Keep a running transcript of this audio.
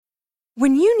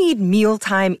When you need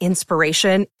mealtime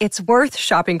inspiration, it's worth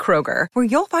shopping Kroger, where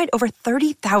you'll find over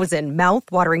 30,000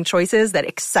 mouth-watering choices that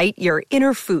excite your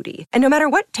inner foodie. And no matter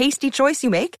what tasty choice you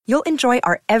make, you'll enjoy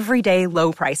our everyday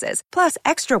low prices, plus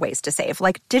extra ways to save,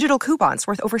 like digital coupons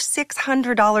worth over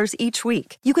 $600 each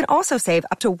week. You can also save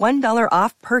up to $1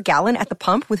 off per gallon at the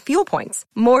pump with fuel points.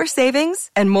 More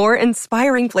savings and more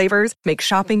inspiring flavors make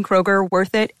shopping Kroger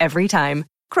worth it every time.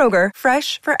 Kroger,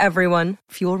 fresh for everyone.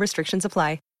 Fuel restrictions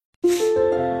apply.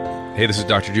 Hey, this is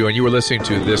Dr. Drew, and you were listening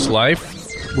to This Life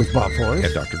with Bob Forrest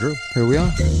and Dr. Drew. Here we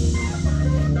are.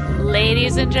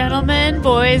 Ladies and gentlemen,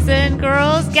 boys and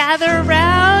girls, gather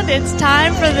around. It's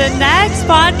time for the next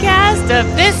podcast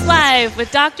of This Life with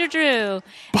Dr. Drew.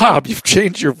 Bob, you've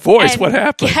changed your voice. And what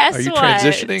happened? Guess Are you what?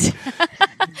 transitioning?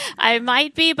 I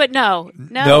might be, but no.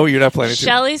 No, you're not planning to.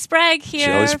 Shelley Sprague here.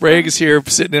 Shelley Sprague is here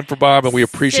sitting in for Bob, and we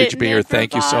appreciate you being here.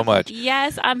 Thank you so Bob. much.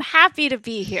 Yes, I'm happy to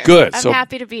be here. Good. I'm So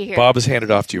happy to be here. Bob has handed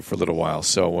off to you for a little while.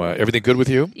 So everything good with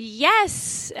you?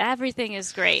 Yes, everything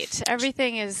is great.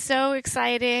 Everything is so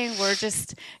exciting. We're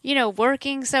just,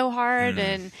 working so hard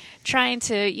and trying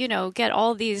to, get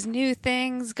all these new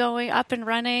things going up and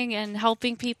running and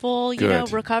helping people,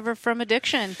 recover from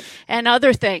addiction and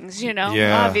other things,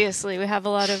 Yeah. Obviously, we have a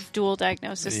lot of dual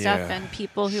diagnosis stuff and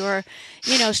people who are,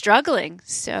 struggling.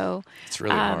 So It's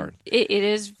really hard. It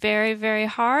is very, very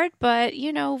hard, but,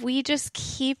 we just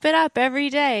keep it up every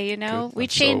day, Good. We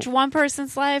change one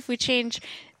person's life, we change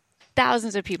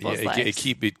thousands of people's lives.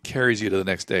 It carries you to the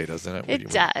next day, doesn't it? It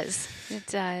does. It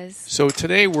does. So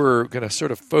today we're going to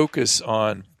sort of focus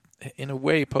on, in a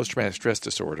way, post-traumatic stress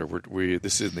disorder.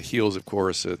 This is in the heels, of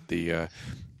course, of the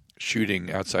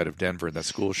shooting outside of Denver, that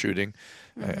school shooting.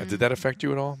 Did that affect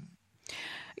you at all?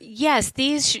 Yes,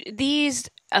 these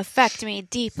affect me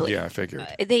deeply. Yeah, I figured.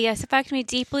 They affect me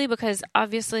deeply because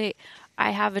obviously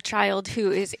I have a child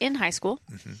who is in high school,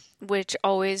 which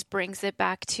always brings it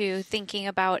back to thinking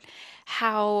about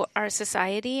how our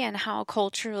society and how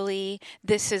culturally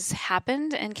this has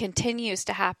happened and continues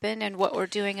to happen and what we're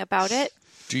doing about it.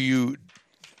 Do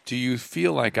you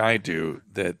feel like I do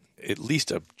that at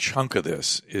least a chunk of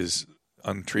this is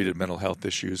untreated mental health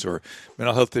issues or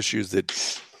mental health issues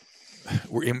that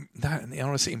were I don't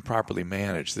want to say improperly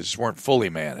managed, that just weren't fully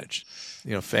managed?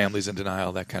 Families in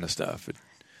denial, that kind of stuff.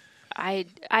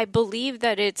 I believe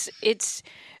that it's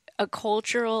a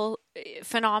cultural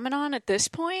phenomenon at this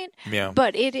point. Yeah.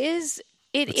 But it's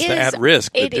at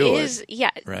risk to do it.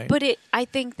 Yeah. Right. But I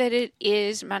think that it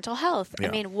is mental health. Yeah.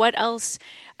 I mean, what else?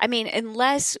 I mean,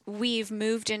 unless we've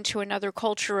moved into another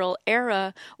cultural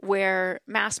era where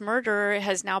mass murder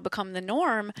has now become the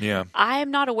norm, I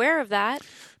am not aware of that.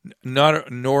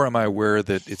 Nor am I aware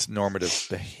that it's normative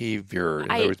behavior. In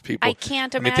other words, people. I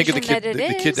can't imagine think of that it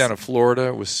is. The kid down in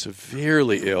Florida was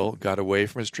severely ill, got away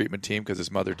from his treatment team because his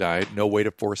mother died. No way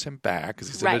to force him back because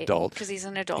he's an adult. Because he's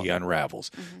an adult. He unravels.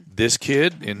 This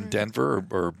kid in Denver,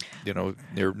 or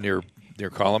near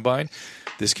Columbine,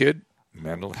 this kid,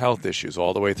 mental health issues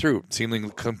all the way through, seemingly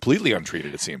completely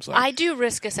untreated. It seems like I do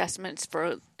risk assessments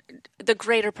for the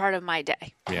greater part of my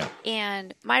day. Yeah.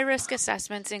 And my risk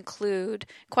assessments include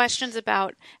questions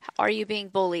about, are you being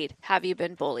bullied? Have you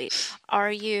been bullied?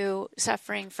 Are you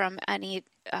suffering from any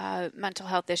mental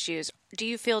health issues? Do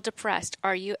you feel depressed?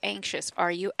 Are you anxious?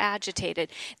 Are you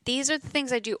agitated? These are the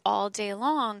things I do all day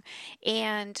long.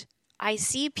 And I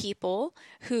see people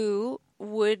who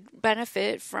would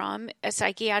benefit from a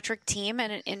psychiatric team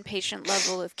and an inpatient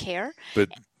level of care. But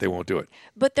they won't do it.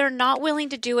 But they're not willing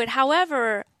to do it.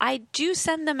 However, I do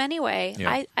send them anyway.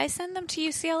 Yeah. I send them to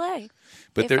UCLA.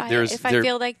 But if I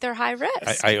feel like they're high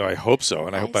risk. I hope so,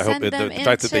 and I hope send the them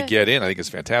fact that they get in, I think is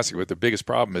fantastic. But the biggest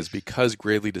problem is because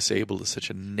gravely disabled is such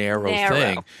a narrow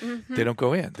thing, they don't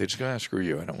go in. They just go, screw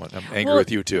you. I'm angry with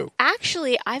you too.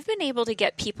 Actually, I've been able to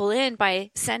get people in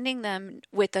by sending them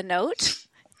with a note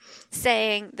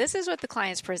saying, this is what the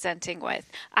client's presenting with.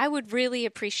 I would really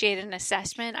appreciate an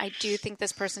assessment. I do think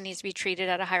this person needs to be treated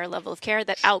at a higher level of care,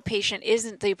 that outpatient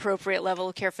isn't the appropriate level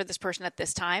of care for this person at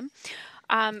this time.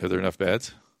 Are there enough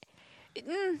beds?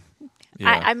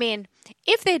 I mean,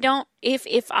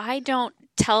 if I don't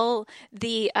tell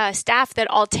the staff that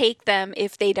I'll take them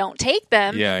if they don't take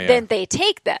them, then they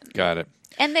take them. Got it.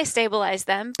 And they stabilize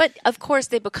them. But of course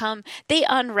they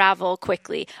unravel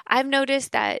quickly. I've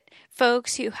noticed that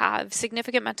folks who have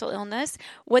significant mental illness,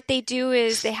 what they do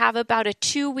is they have about a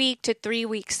 2-week to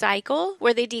 3-week cycle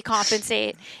where they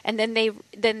decompensate, and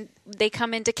then they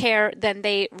come into care, then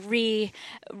they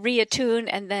reattune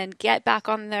and then get back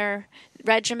on their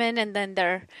regimen, and then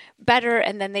they're better,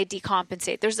 and then they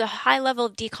decompensate. There's a high level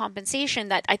of decompensation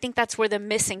that I think that's where the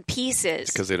missing piece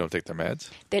is. Because they don't take their meds?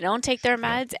 They don't take their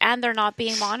meds, and they're not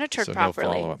being monitored properly.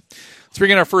 No follow-up. Let's bring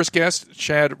in our first guest,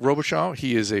 Chad Robichaud.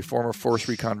 He is a former Force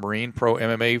Recon Marine, pro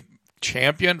MMA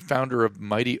champion, founder of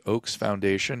Mighty Oaks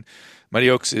Foundation. Mighty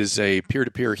Oaks is a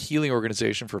peer-to-peer healing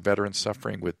organization for veterans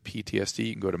suffering with PTSD.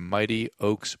 You can go to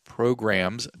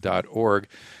mightyoaksprograms.org.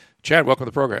 Chad, welcome to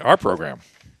the program, our program.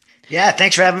 Yeah,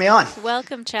 thanks for having me on.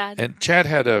 Welcome, Chad. And Chad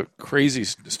had a crazy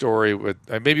story. With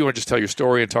maybe you want to just tell your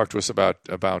story and talk to us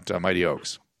about Mighty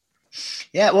Oaks.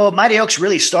 Yeah, well, Mighty Oaks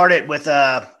really started with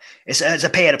as a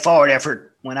pay it forward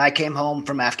effort when I came home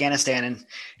from Afghanistan,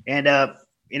 and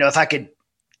if I could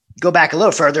go back a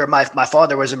little further, my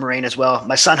father was a Marine as well.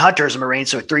 My son Hunter is a Marine,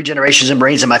 so 3 generations of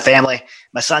Marines in my family.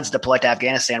 My son's deployed to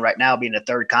Afghanistan right now, being the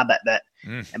 3rd combat vet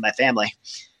in my family.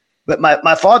 But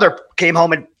my father came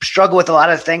home and struggled with a lot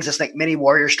of things I think many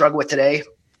warriors struggle with today,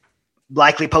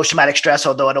 likely post-traumatic stress,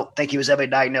 although I don't think he was ever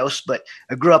diagnosed. But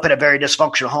I grew up in a very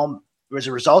dysfunctional home as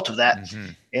a result of that.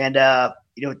 And,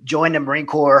 joined the Marine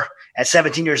Corps at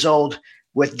 17 years old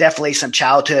with definitely some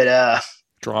childhood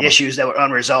issues that were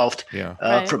unresolved.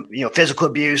 From physical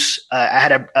abuse. I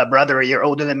had a brother a year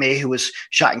older than me who was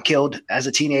shot and killed as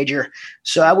a teenager.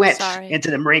 So I went into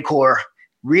the Marine Corps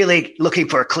really looking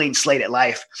for a clean slate at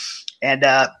life, and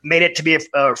made it to be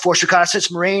a Force Reconnaissance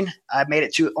Marine. I made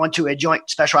it onto a Joint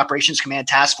Special Operations Command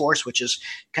Task Force, which is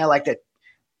kind of like the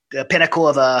pinnacle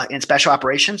of in special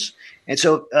operations. And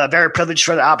so very privileged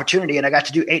for the opportunity. And I got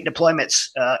to do 8 deployments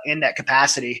in that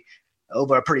capacity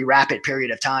over a pretty rapid period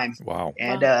of time. Wow.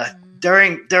 And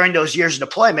during those years of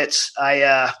deployments,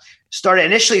 I started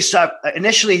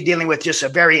initially dealing with just a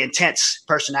very intense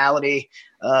personality,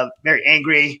 very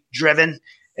angry, driven.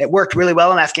 It worked really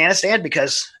well in Afghanistan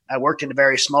because I worked in a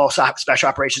very small special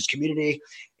operations community,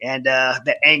 and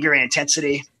that anger and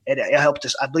intensity, it helped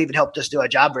us. I believe it helped us do our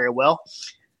job very well.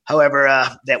 However,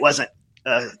 that wasn't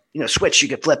switch you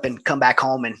could flip and come back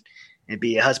home and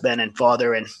be a husband and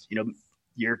father, and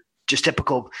you're just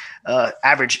typical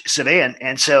average civilian.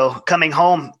 And so coming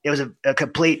home, it was a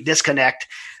complete disconnect.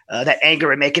 That anger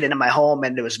would make it into my home,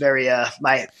 and it was very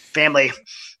my family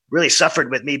really suffered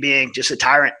with me being just a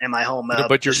tyrant in my home.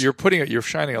 But you're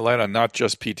shining a light on not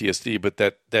just PTSD, but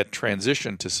that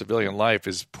transition to civilian life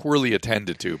is poorly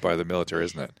attended to by the military,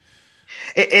 isn't it?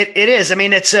 It is. I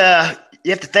mean, it's you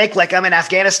have to think like I'm in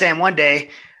Afghanistan one day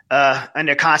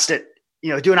under constant,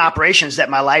 doing operations that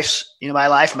my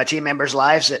team members'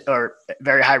 lives that are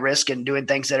very high risk and doing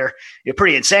things that are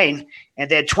pretty insane.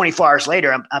 And then 24 hours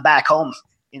later, I'm back home,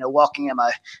 walking, and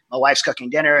my wife's cooking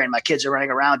dinner and my kids are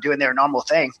running around doing their normal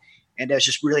thing. And there's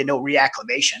just really no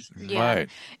reacclimation. Yeah. Right.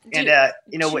 And,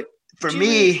 for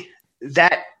me,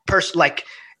 that person,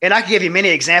 and I can give you many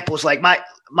examples, like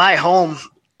my home,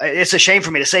 it's a shame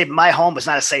for me to say, but my home was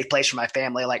not a safe place for my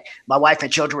family. Like my wife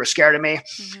and children were scared of me.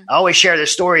 I always share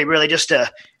this story really just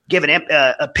to give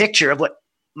a picture of what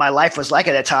my life was like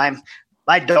at that time.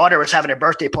 My daughter was having a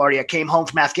birthday party. I came home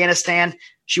from Afghanistan.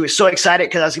 She was so excited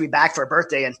because I was going to be back for her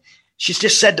birthday. And she's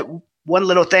just said that one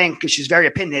little thing, because she's very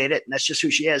opinionated, and that's just who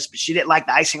she is. But she didn't like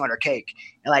the icing on her cake.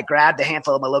 And I grabbed a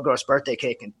handful of my little girl's birthday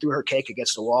cake and threw her cake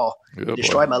against the wall,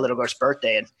 destroyed my little girl's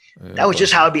birthday. And that was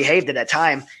just how I behaved at that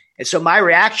time. And so my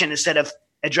reaction, instead of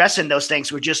addressing those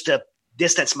things, was just to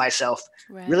distance myself,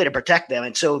 really to protect them.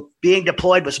 And so being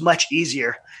deployed was much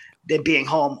easier than being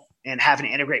home and having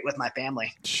to integrate with my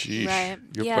family. Sheesh. Right.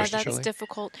 Your Yeah, question, that's Shelley?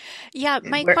 difficult. Yeah,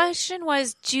 my question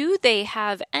was, do they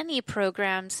have any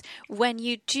programs when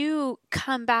you do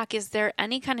come back? Is there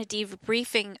any kind of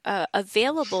debriefing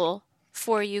available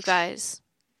for you guys?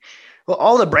 Well,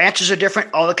 all the branches are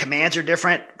different. All the commands are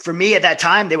different. For me at that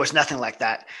time, there was nothing like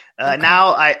that.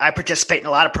 Now I participate in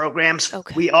a lot of programs.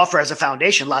 Okay. We offer as a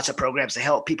foundation lots of programs to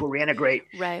help people reintegrate.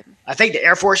 Right. I think the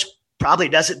Air Force probably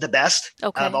does it the best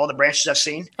Okay. of all the branches I've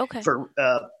seen Okay. for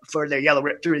the through the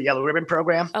Yellow Ribbon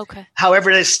program. Okay.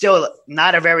 However, there's still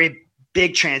not a very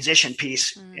big transition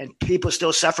piece, and people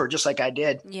still suffer just like I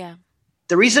did. Yeah.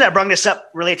 The reason I brought this up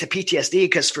related to PTSD,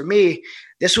 because for me,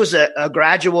 this was a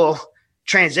gradual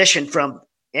transition from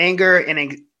anger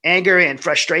and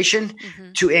frustration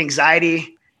to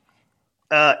anxiety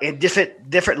in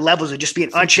different levels of just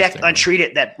being unchecked,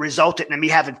 untreated, that resulted in me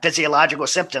having physiological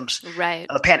symptoms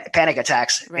of panic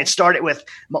attacks. Right. It started with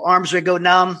my arms would go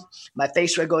numb, my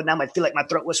face would go numb. I'd feel like my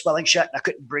throat was swelling shut and I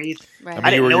couldn't breathe. Right. I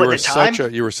didn't know at the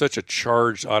time. You were such a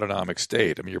charged autonomic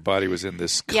state. I mean, your body was in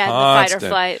this the fight or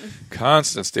flight.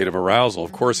 constant state of arousal.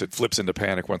 Of course, it flips into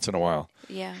panic once in a while.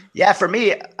 Yeah. Yeah, for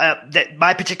me, that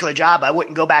my particular job, I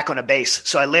wouldn't go back on a base.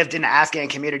 So I lived in the Afghan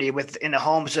community in the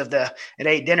homes and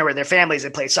ate dinner with their families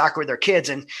and played soccer with their kids.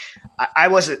 And I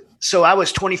was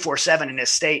 24/7 in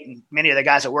this state, and many of the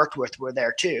guys I worked with were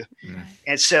there too. Mm.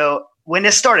 And so when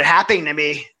this started happening to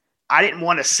me, I didn't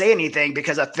want to say anything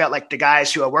because I felt like the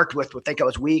guys who I worked with would think I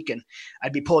was weak and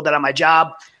I'd be pulled out of my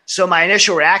job. So my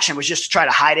initial reaction was just to try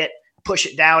to hide it, push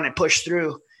it down and push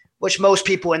through, which most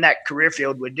people in that career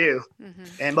field would do. Mm-hmm.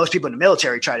 And most people in the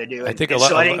military try to do. I think a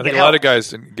lot of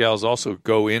guys and gals also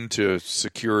go into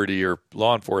security or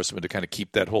law enforcement to kind of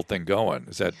keep that whole thing going.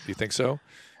 Do you think so,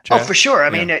 Chad? Oh, for sure. I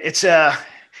mean, it's you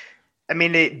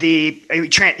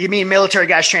mean military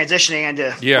guys transitioning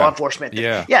into law enforcement?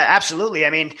 Yeah, absolutely. I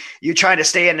mean, you try to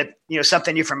stay in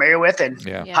something you're familiar with, and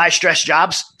high stress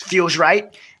jobs feels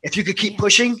right. If you could keep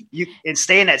pushing and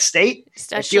stay in that state,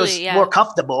 it feels more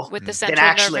comfortable. With the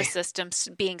central nervous system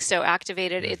being so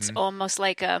activated, it's almost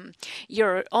like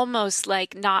you're almost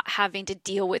like not having to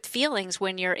deal with feelings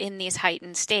when you're in these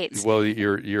heightened states. Well,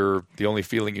 you're the only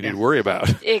feeling you need to worry about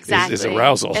is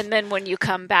arousal. And then when you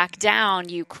come back down,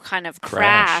 you kind of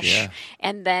crash.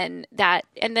 And then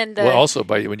also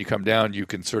when you come down, you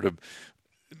can sort of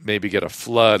maybe get a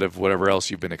flood of whatever else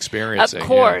you've been experiencing. Of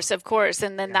course.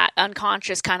 And then that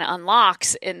unconscious kind of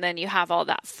unlocks, and then you have all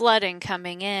that flooding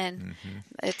coming in. Mm-hmm.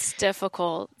 It's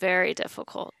difficult, very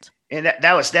difficult. And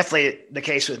that was definitely the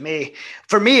case with me.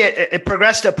 For me, it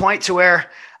progressed to a point to where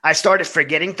I started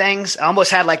forgetting things. I almost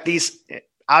had like these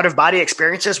out-of-body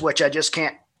experiences, which I just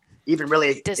can't even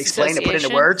really explain and put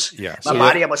into words. Yeah. My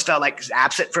body almost felt like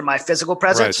absent from my physical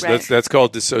presence. Right. So that's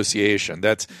called dissociation.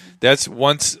 That's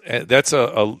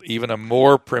even a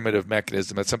more primitive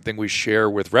mechanism. That's something we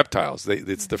share with reptiles.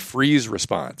 It's the freeze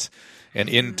response. And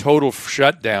in total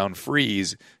shutdown,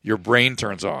 freeze, your brain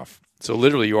turns off. So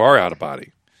literally you are out of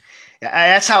body.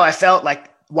 That's how I felt like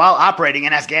while operating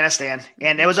in Afghanistan.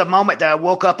 And there was a moment that I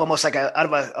woke up almost like out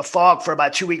of a fog for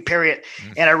about a 2-week period.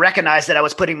 And I recognized that I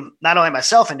was putting not only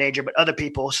myself in danger, but other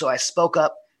people. So I spoke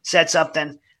up, said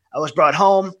something. I was brought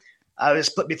home. I was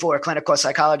put before a clinical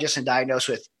psychologist and diagnosed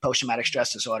with post-traumatic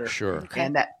stress disorder. Sure. Okay.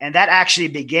 And that actually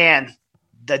began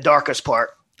the darkest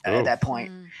part at that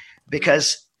point.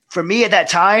 Because for me at that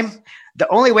time, the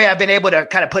only way I've been able to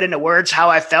kind of put into words how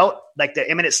I felt, like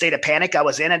the imminent state of panic I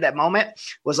was in at that moment,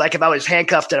 was like if I was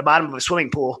handcuffed to the bottom of a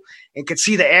swimming pool and could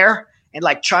see the air and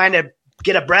like trying to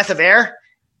get a breath of air,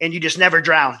 and you just never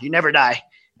drown. You never die.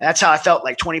 And that's how I felt,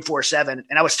 like 24/7.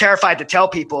 And I was terrified to tell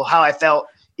people how I felt,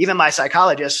 even my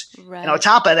psychologist. Right. And on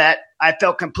top of that, I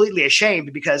felt completely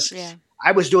ashamed because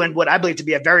I was doing what I believe to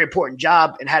be a very important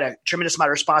job and had a tremendous amount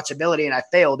of responsibility, and I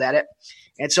failed at it.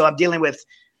 And so I'm dealing with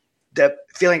the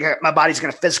feeling my body's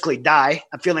going to physically die.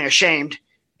 I'm feeling ashamed.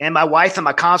 And my wife and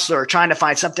my counselor are trying to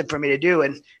find something for me to do.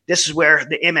 And this is where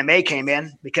the MMA came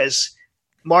in, because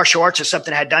martial arts is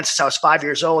something I had done since I was 5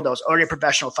 years old. I was already a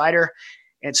professional fighter.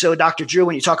 And so, Dr. Drew,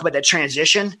 when you talk about that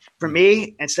transition, for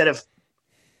me, instead of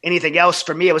anything else,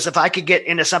 for me, it was if I could get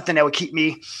into something that would keep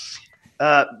me,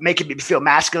 making me feel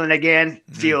masculine again,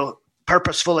 feel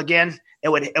purposeful again, it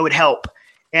would help.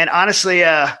 And honestly,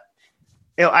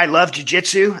 I love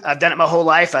jiu-jitsu. I've done it my whole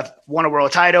life. I've won a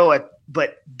world title.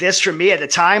 But this, for me, at the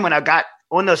time when I got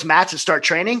on those mats and start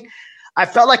training, I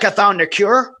felt like I found a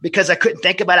cure because I couldn't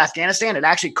think about Afghanistan. It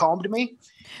actually calmed me.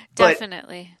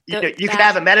 Definitely. But, you could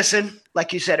have a medicine,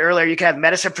 like you said earlier, you could have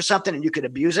medicine for something and you could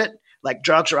abuse it, like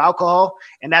drugs or alcohol.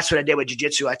 And that's what I did with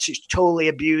jiu-jitsu. I just totally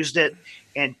abused it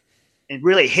and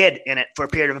really hid in it for a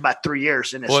period of about 3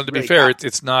 years. And to be fair,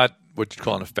 it's not what you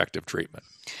call an effective treatment.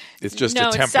 It's just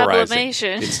a temporizing. It's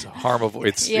sublimation. It's harmful.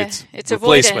 It's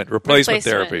replacement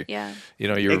therapy. Yeah.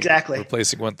 You're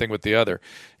replacing one thing with the other.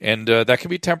 And that can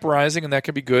be temporizing, and that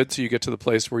can be good, so you get to the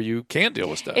place where you can deal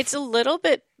with stuff. It's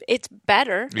it's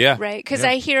better, right? Because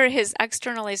I hear his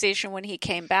externalization when he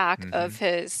came back of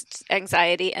his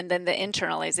anxiety, and then the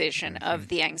internalization of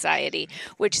the anxiety,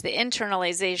 which the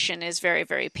internalization is very,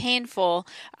 very painful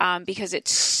because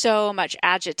it's so much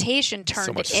agitation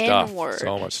turned inward.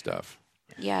 So much stuff.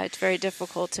 Yeah, it's very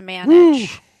difficult to manage. Woo.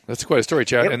 That's quite a story,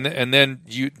 Chad. Yep. And then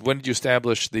when did you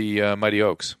establish the Mighty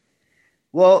Oaks?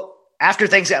 Well, after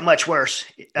things got much worse,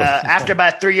 after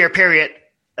about a 3-year period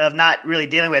of not really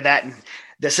dealing with that, and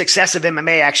the success of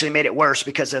MMA actually made it worse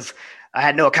because I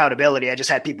had no accountability. I just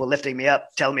had people lifting me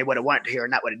up, telling me what I wanted to hear,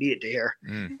 not what I needed to hear.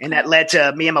 And that led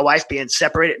to me and my wife being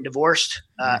separated and divorced.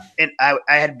 And I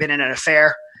had been in an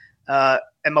affair,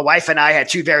 and my wife and I had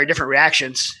 2 very different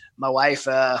reactions. My wife,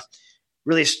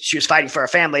 really, she was fighting for our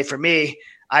family. For me,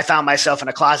 I found myself in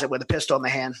a closet with a pistol in my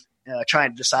hand,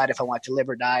 trying to decide if I wanted to live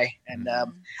or die. And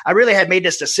I really had made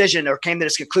this decision, or came to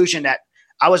this conclusion, that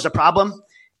I was the problem,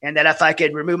 and that if I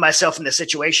could remove myself from the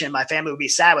situation, my family would be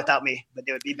sad without me, but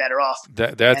they would be better off.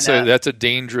 That's a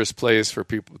dangerous place for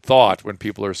people when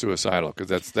people are suicidal,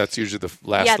 because that's usually the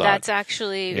last thought. That's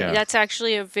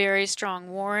actually a very strong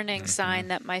warning sign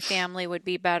that my family would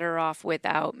be better off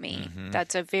without me.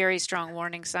 That's a very strong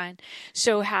warning sign.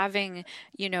 So having,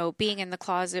 being in the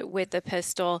closet with a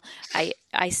pistol,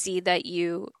 I see that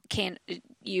you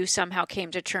somehow came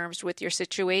to terms with your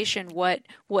situation.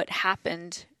 What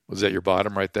happened? Was that your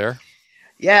bottom right there?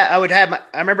 Yeah, I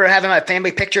remember having my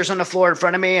family pictures on the floor in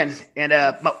front of me.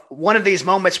 And one of these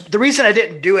moments, the reason I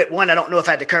didn't do it, one, I don't know if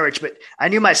I had the courage, but I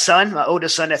knew my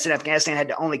oldest son that's in Afghanistan, had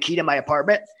the only key to my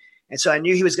apartment. And so I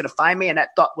knew he was going to find me. And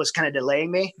that thought was kind of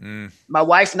delaying me. My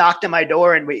wife knocked on my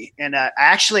door and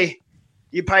actually,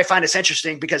 you'd probably find this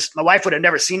interesting because my wife would have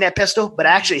never seen that pistol, but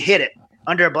I actually hid it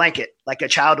under a blanket, like a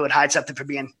child would hide something for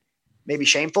being maybe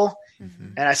shameful.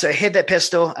 And I hid that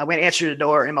pistol. I went and answered the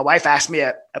door, and my wife asked me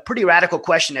a pretty radical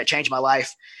question that changed my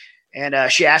life.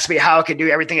 And she asked me how I could do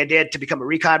everything I did to become a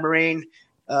recon Marine,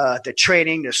 the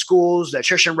training, the schools, the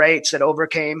attrition rates that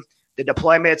overcame, the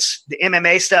deployments, the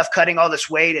MMA stuff, cutting all this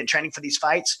weight and training for these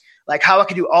fights, like how I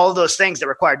could do all of those things that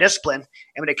require discipline.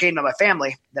 And when it came to my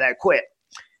family, that I quit.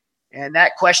 And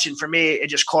that question for me, it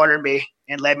just cornered me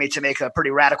and led me to make a pretty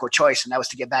radical choice, and that was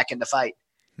to get back in the fight.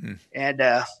 And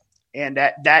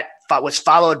that was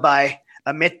followed by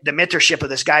the mentorship of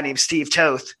this guy named Steve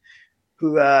Toth,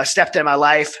 who stepped in my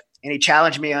life, and he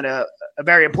challenged me on a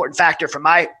very important factor for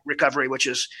my recovery, which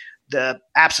is the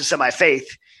absence of my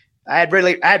faith. I had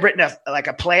written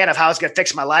a plan of how I was going to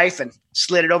fix my life and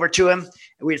slid it over to him.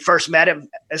 And we had first met him.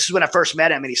 This is when I first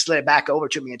met him, and he slid it back over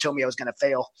to me and told me I was going to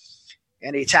fail.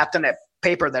 And he tapped on that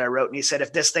paper that I wrote, and he said,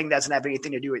 if this thing doesn't have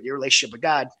anything to do with your relationship with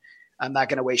God, I'm not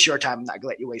going to waste your time. I'm not going to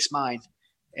let you waste mine.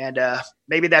 And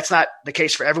maybe that's not the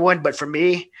case for everyone, but for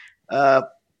me,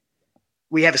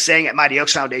 we have a saying at Mighty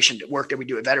Oaks Foundation, the work that we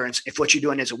do with veterans, if what you're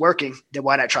doing isn't working, then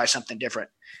why not try something different?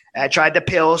 I tried the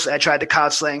pills, I tried the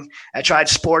counseling, I tried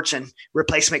sports and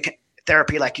replacement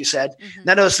therapy, like you said.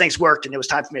 None of those things worked, and it was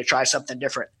time for me to try something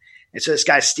different. And so this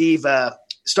guy, Steve,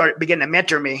 began to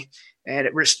mentor me, and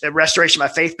the restoration of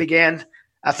my faith began.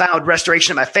 I found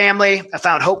restoration of my family. I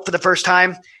found hope for the first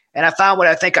time, and I found what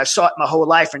I think I sought my whole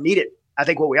life and needed. I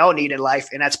think what we all need in life,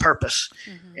 and that's purpose.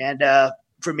 And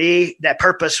for me, that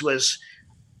purpose was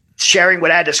sharing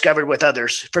what I discovered with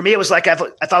others. For me, it was like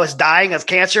if I was dying of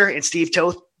cancer and Steve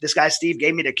Toth, this guy Steve,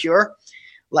 gave me the cure,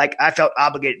 like I felt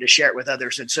obligated to share it with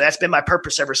others. And so that's been my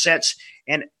purpose ever since.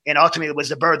 And ultimately it was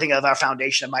the birthing of our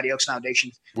foundation, the Mighty Oaks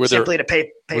Foundation, simply to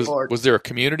pay forward. Was there a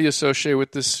community associated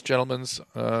with this gentleman's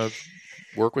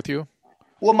work with you?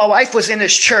 Well, my wife was in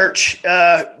this church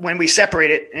when we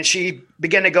separated, and she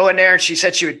began to go in there, and she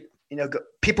said she would,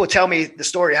 people would tell me the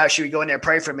story how she would go in there and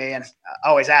pray for me. And I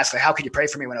always ask, like, how could you pray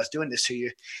for me when I was doing this to you?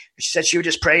 And she said she would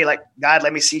just pray like, God,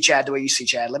 let me see Chad the way you see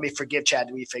Chad. Let me forgive Chad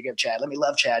the way you forgive Chad. Let me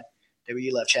love Chad the way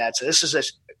you love Chad. So this is a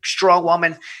strong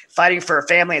woman fighting for her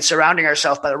family and surrounding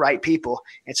herself by the right people.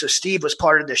 And so Steve was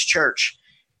part of this church,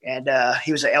 and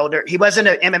he was an elder. He wasn't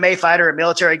an MMA fighter, a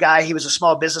military guy. He was a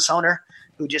small business owner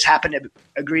who just happened to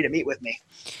agree to meet with me.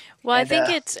 Well, I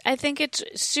think it's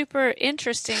super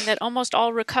interesting that almost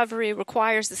all recovery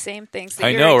requires the same things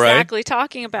that you're exactly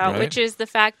talking about, which is the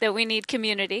fact that we need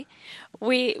community,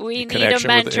 we need a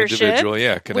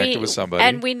mentorship, connected with somebody,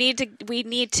 and we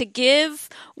need to give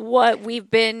what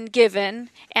we've been given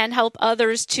and help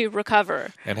others to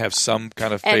recover and have some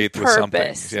kind of faith with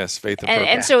something. Yes, faith and purpose.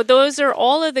 And so those are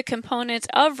all of the components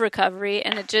of recovery,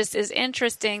 and it just is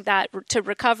interesting that to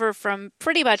recover from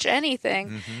pretty much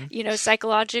anything,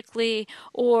 psychologically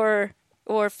or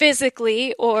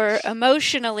physically or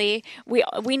emotionally,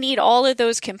 we need all of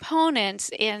those components,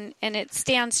 and it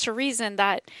stands to reason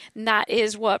that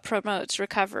is what promotes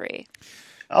recovery.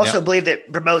 I also believe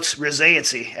that promotes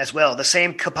resiliency as well. The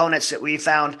same components that we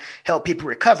found help people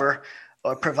recover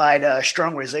or provide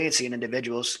strong resiliency in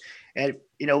individuals. And,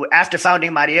 after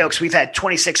founding Mighty Oaks, we've had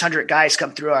 2,600 guys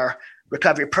come through our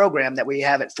recovery program that we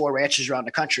have at 4 ranches around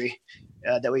the country.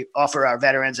 That we offer our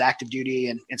veterans, active duty,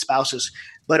 and spouses.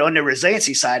 But on the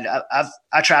resiliency side,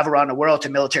 I travel around the world to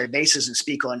military bases and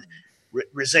speak on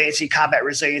resiliency, combat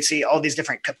resiliency, all these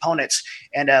different components,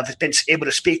 and I've been able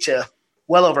to speak to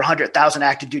well over 100,000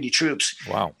 active duty troops.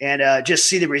 Wow! And just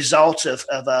see the results of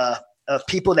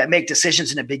people that make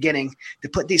decisions in the beginning to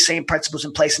put these same principles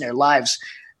in place in their lives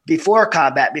before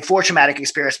combat, before traumatic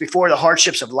experience, before the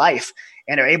hardships of life,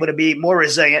 and are able to be more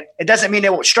resilient. It doesn't mean they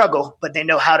won't struggle, but they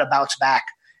know how to bounce back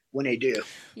when they do.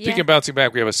 Speaking of bouncing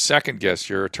back, we have a second guest,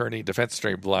 your attorney, defense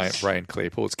attorney, Brian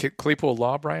Claypool. It's Claypool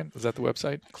Law, Brian? Is that the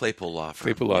website? Claypool Law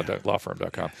Firm.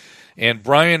 ClaypoolLawFirm.com. And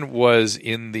Brian was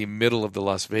in the middle of the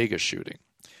Las Vegas shooting.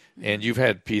 And you've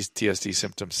had PTSD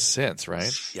symptoms since,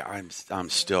 right? Yeah, I'm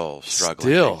still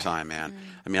struggling big time, man.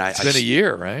 I mean, it's been a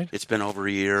year, right? It's been over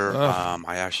a year.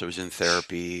 I actually was in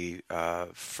therapy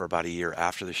for about a year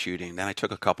after the shooting. Then I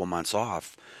took a couple months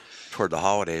off toward the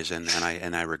holidays, and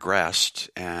I regressed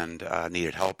and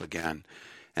needed help again.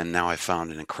 And now I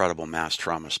found an incredible mass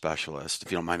trauma specialist.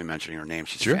 If you don't mind me mentioning her name,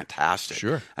 she's fantastic.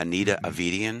 Sure. Anita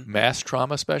Avedian. Mass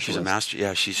trauma specialist? She's a master.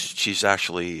 Yeah, she's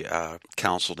actually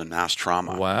counseled in mass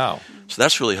trauma. Wow. So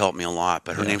that's really helped me a lot.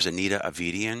 But her name's Anita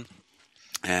Avedian.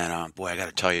 And boy, I got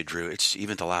to tell you, Drew, it's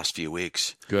even the last few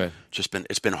weeks. Good.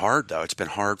 It's been hard though. It's been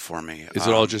hard for me. Is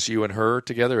it all just you and her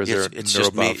together? Is there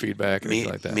neurofeedback and things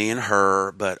like that? Me and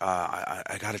her. But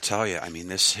I got to tell you, I mean,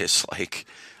 this is like,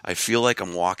 I feel like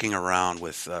I'm walking around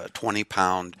with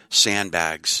 20-pound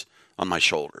sandbags on my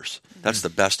shoulders. That's the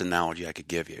best analogy I could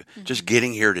give you. Just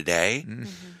getting here today,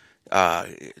 a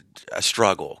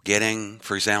struggle. Getting,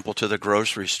 for example, to the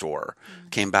grocery store.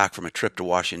 Came back from a trip to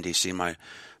Washington, D.C. My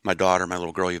daughter, my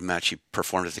little girl you've met, she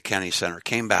performed at the Kennedy Center.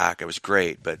 Came back. It was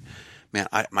great. But, man,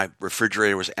 my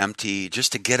refrigerator was empty.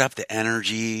 Just to get up the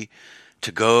energy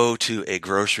to go to a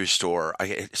grocery store,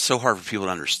 it's so hard for people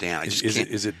to understand.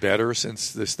 Is it better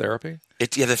since this therapy? The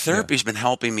therapy's been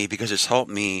helping me because it's helped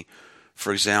me,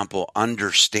 for example,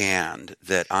 understand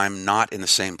that I'm not in the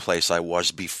same place I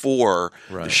was before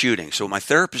the shooting. So what my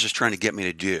therapist is trying to get me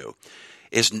to do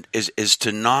is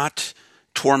to not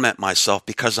torment myself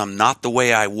because I'm not the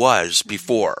way I was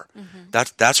before.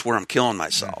 That's where I'm killing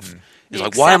myself. It's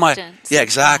like, why am I? Yeah,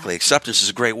 exactly. Acceptance is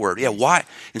a great word. Yeah, why?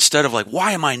 Instead of like,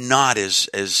 why am I not as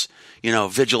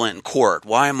vigilant in court?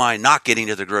 Why am I not getting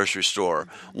to the grocery store?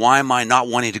 Why am I not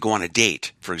wanting to go on a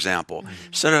date, for example?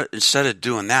 Instead of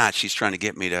doing that, she's trying to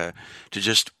get me to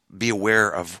just be aware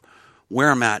of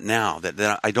where I'm at now,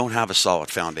 that I don't have a solid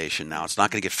foundation now. It's not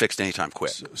going to get fixed anytime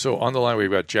quick. So on the line,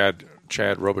 we've got Chad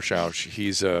Robichaux.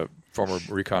 He's a former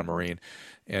recon Marine.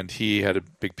 And he had a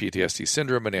big PTSD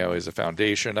syndrome, and now he has a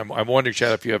foundation. I'm wondering,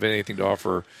 Chad, if you have anything to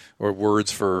offer or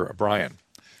words for Brian.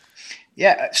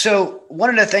 Yeah. So one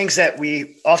of the things that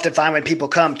we often find when people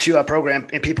come to our program,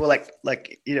 and people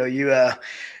like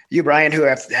you, Brian, who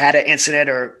have had an incident,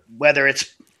 or whether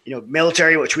it's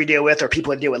military, which we deal with, or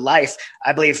people that deal with life,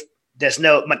 I believe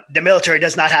the military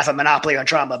does not have a monopoly on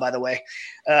trauma, by the way.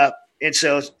 And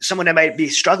so someone that might be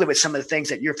struggling with some of the things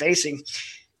that you're facing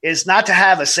is not to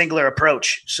have a singular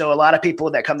approach. So a lot of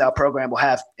people that come to our program will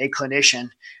have a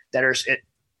clinician that are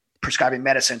prescribing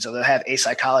medicine. So they'll have a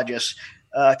psychologist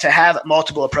to have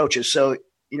multiple approaches. So,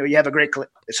 you have it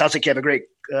sounds like you have a great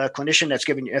clinician that's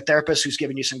giving you a therapist who's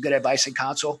giving you some good advice and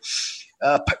counsel.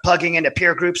 Plugging into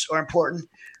peer groups are important.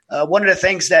 One of the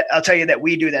things that I'll tell you that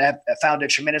we do that have found a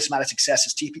tremendous amount of success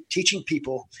is teaching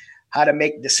people how to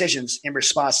make decisions in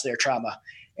response to their trauma.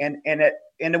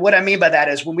 And what I mean by that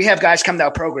is when we have guys come to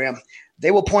our program, they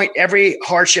will point every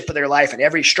hardship of their life and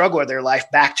every struggle of their life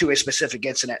back to a specific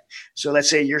incident. So let's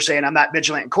say you're saying I'm not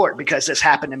vigilant in court because this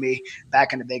happened to me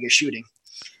back in the Vegas shooting.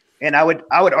 And I would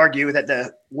argue that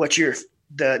the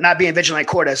not being vigilant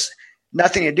in court has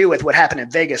nothing to do with what happened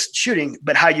in Vegas shooting,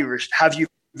 but how you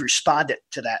responded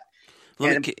to that.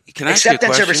 Can I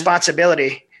acceptance of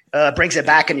responsibility brings it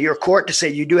back into your court to say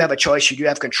you do have a choice, you do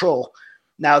have control.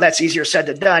 Now, that's easier said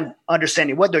than done.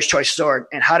 Understanding what those choices are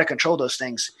and how to control those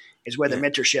things is where the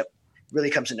mentorship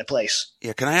really comes into place.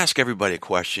 Yeah, can I ask everybody a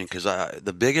question? Because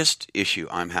the biggest issue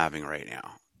I'm having right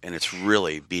now, and it's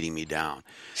really beating me down,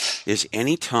 is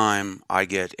anytime I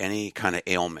get any kind of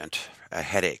ailment, a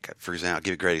headache, for example, I'll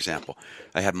give you a great example.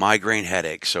 I had migraine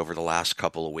headaches over the last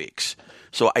couple of weeks.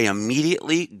 So I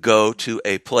immediately go to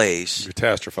a place.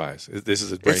 Catastrophize. This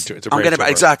is a brain tumor. It's a brain tumor.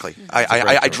 Exactly.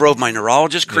 I drove my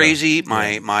neurologist crazy,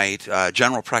 my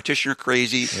general practitioner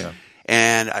crazy. Yeah.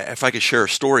 And if I could share a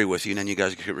story with you, and then you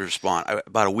guys could respond.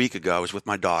 About a week ago, I was with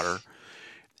my daughter,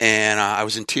 and I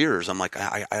was in tears. I'm like,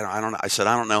 I don't know. I said,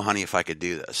 I don't know, honey, if I could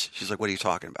do this. She's like, what are you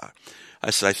talking about? I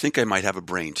said, I think I might have a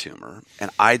brain tumor,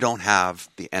 and I don't have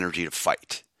the energy to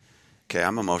fight. Okay,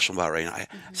 I'm emotional about it right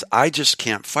now. So I just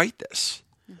can't fight this.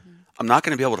 I'm not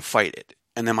going to be able to fight it.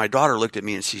 And then my daughter looked at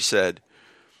me and she said,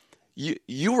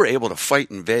 you were able to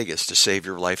fight in Vegas to save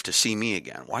your life to see me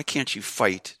again. Why can't you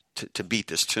fight to beat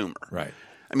this tumor? Right.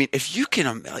 I mean, if you can,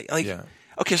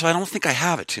 okay, so I don't think I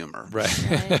have a tumor.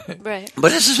 Right. But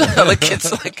this is like,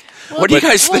 it's like, what do you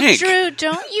guys think? Drew,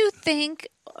 don't you think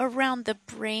around the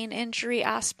brain injury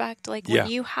aspect? Like Yeah.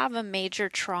 when you have a major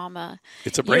trauma,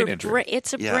 It's a brain your injury.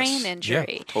 It's a Yes. brain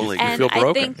injury. Yeah, totally. And You feel broken,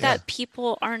 I think yeah. that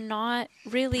people are not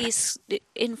really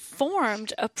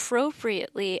informed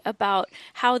appropriately about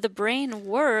how the brain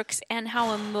works and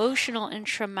how emotional and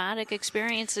traumatic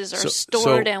experiences are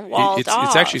stored and walled off.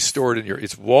 It's actually stored in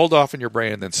it's walled off in your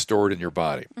brain and then stored in your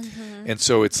body. Mm-hmm. And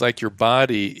so it's like your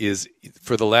body is,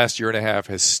 for the last year and a half,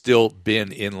 has still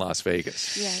been in Las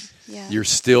Vegas. Yeah. You're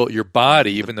still, your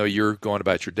body, even though you're going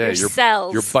about your day, Your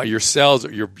cells. your cells,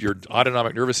 your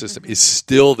autonomic nervous system is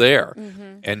still there.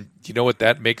 Mm-hmm. And you know what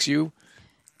that makes you?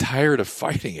 Tired of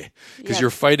fighting it, because Yep. you're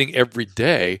fighting every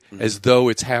day as though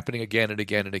it's happening again and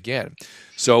again and again.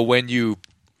 So when you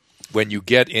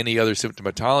get any other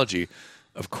symptomatology,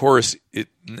 of course,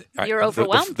 You're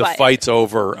overwhelmed The by it. fight's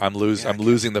over. I'm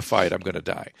losing the fight. I'm going to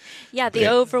die. Yeah, the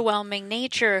overwhelming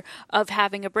nature of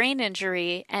having a brain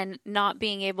injury and not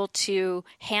being able to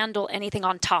handle anything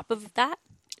on top of that,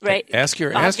 right? Ask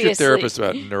your Obviously. therapist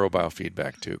about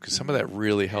neurobiofeedback too, because some of that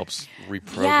really helps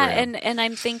reprogram. Yeah, and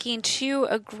I'm thinking too,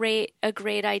 a great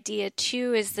idea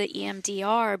too is the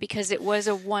EMDR, because it was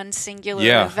a one singular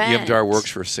event. EMDR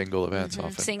works for single events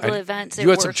often. Single events, You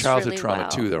it had some works childhood really trauma well.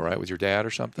 too, though, right? With your dad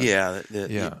or something? Yeah,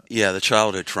 Yeah. the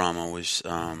childhood trauma was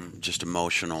just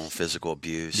emotional, physical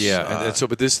abuse. Yeah, and so,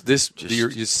 but this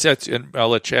you set, and I'll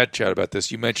let Chad chat about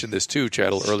this. You mentioned this too,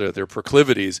 Chad, a little earlier. There are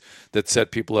proclivities that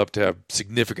set people up to have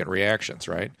significant reactions,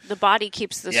 right? The body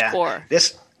keeps the score.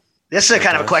 This is the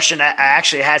kind of a question I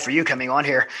actually had for you coming on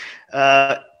here.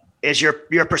 Is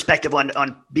your perspective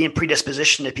on being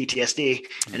predispositioned to PTSD?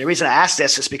 And the reason I ask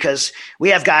this is because we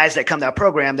have guys that come to our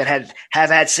program that have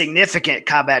had significant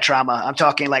combat trauma. I'm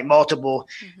talking like multiple,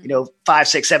 5,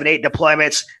 6, 7, 8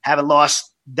 deployments, having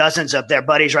lost dozens of their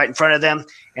buddies right in front of them,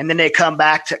 and then they come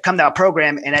to our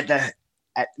program, and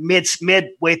at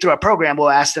midway through our program, we'll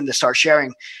ask them to start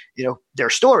sharing, their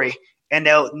story, and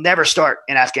they'll never start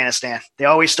in Afghanistan. They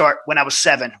always start when I was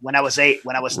 7, when I was 8,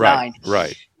 when I was 9.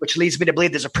 Right. Which leads me to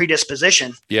believe there's a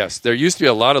predisposition. Yes, there used to be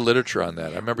a lot of literature on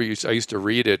that. I remember I used to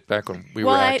read it back when we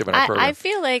were active in our program. I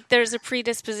feel like there's a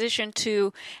predisposition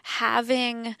to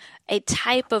having a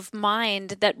type of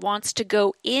mind that wants to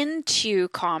go into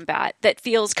combat, that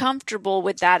feels comfortable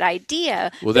with that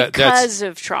idea because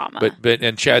of trauma. But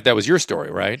and Chad, that was your story,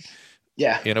 right?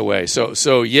 Yeah. In a way. So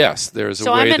yes, there's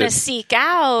a way I'm going to seek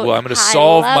out. Well, I'm going to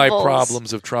solve my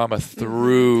problems of trauma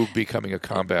through becoming a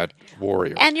combat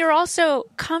warrior. And you're also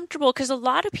comfortable, because a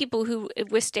lot of people who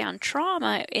withstand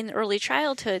trauma in early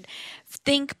childhood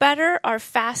think better, are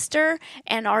faster,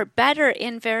 and are better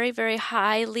in very, very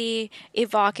highly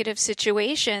evocative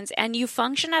situations. And you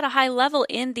function at a high level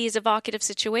in these evocative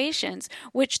situations,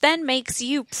 which then makes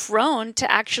you prone to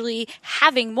actually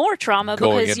having more trauma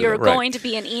because you're going to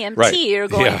be an EMT, you're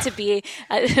going to be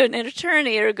an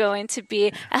attorney, you're going to be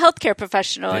a healthcare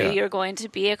professional, you're going to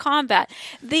be a combat.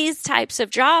 These types of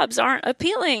jobs aren't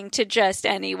appealing to just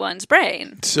anyone's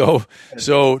brain. So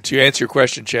to answer your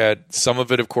question, Chad, some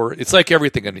of it, of course, it's like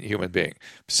everything in a human being.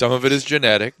 Some of it is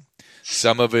genetic,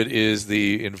 some of it is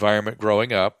the environment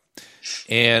growing up,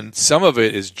 and some of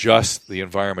it is just the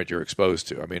environment you're exposed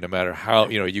to. I mean, no matter how,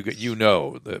 you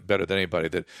know better than anybody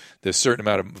that there's a certain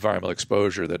amount of environmental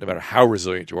exposure that no matter how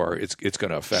resilient you are, it's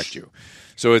going to affect you.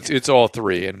 So it's all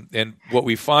three. And what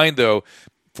we find, though,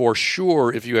 for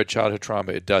sure, if you had childhood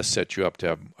trauma, it does set you up to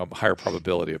have a higher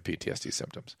probability of PTSD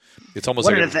symptoms. It's almost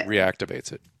like it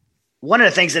reactivates it. One of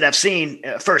the things that I've seen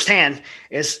firsthand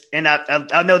is, and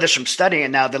I know this from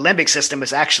studying now, the limbic system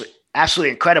is actually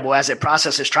absolutely incredible as it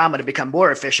processes trauma to become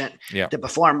more efficient to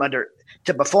perform,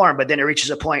 but then it reaches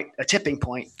a tipping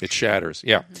point. It shatters.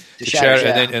 Yeah. It shatters.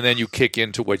 And then you kick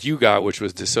into what you got, which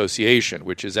was dissociation,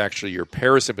 which is actually your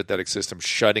parasympathetic system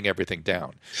shutting everything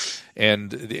down.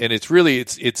 And it's really,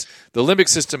 it's the limbic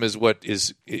system is what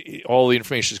is all the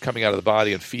information is coming out of the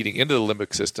body and feeding into the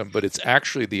limbic system, but it's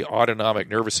actually the autonomic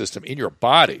nervous system in your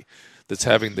body that's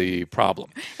having the problem.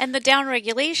 And the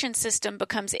downregulation system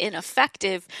becomes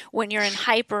ineffective when you're in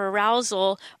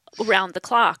hyperarousal around the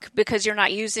clock, because you're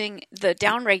not using the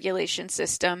downregulation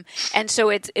system, and so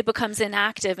it becomes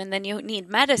inactive, and then you need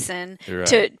medicine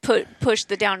to push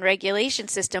the downregulation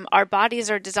system. Our bodies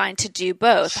are designed to do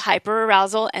both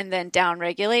hyperarousal and then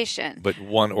downregulation, but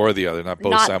one or the other, not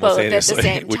both simultaneously, at the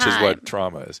same which is what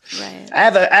trauma is. Right. I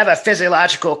have a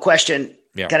physiological question.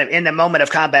 Yeah. Kind of in the moment of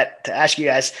combat to ask you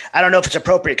guys. I don't know if it's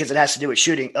appropriate because it has to do with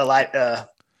shooting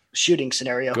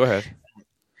scenario. Go ahead.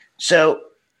 So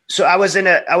So I was in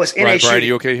a Brian, shooting. Brian, are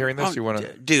you okay hearing this? You want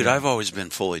to, dude? I've always been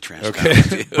fully transparent. okay,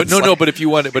 with you. but but if you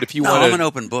want to, I'm an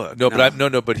open book. No, but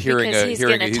But hearing Because he's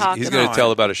gonna talk he's going to about tell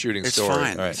it. about a shooting It's story.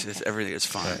 fine. All right. It's everything. It's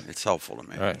fine. Right. It's helpful to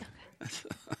me. All right.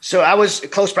 So I was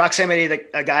close proximity.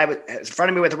 A guy was in front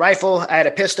of me with a rifle. I had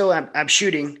a pistol. I'm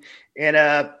shooting, and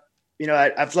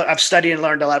I've studied and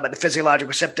learned a lot about the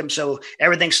physiological symptoms. So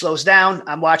everything slows down.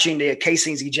 I'm watching the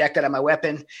casings eject out of my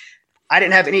weapon. I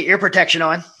didn't have any ear protection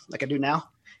on like I do now,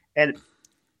 and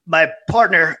my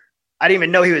partner, I didn't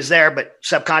even know he was there, but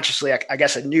subconsciously, I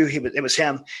guess I knew it was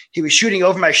him. He was shooting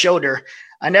over my shoulder.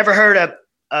 I never heard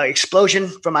a explosion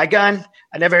from my gun.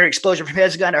 I never heard an explosion from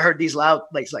his gun. I heard these loud,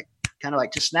 like kind of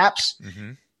like just snaps.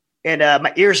 Mm-hmm. And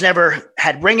my ears never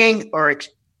had ringing or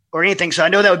anything. So I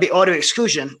know that would be audio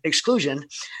exclusion.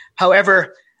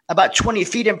 However, about 20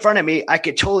 feet in front of me, I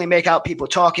could totally make out people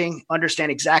talking,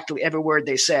 understand exactly every word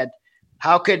they said.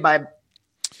 How could my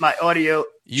audio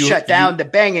shut down the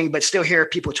banging, but still hear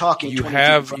people talking? You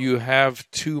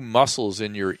have two muscles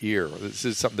in your ear. This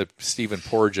is something that Stephen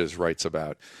Porges writes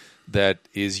about, that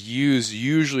is used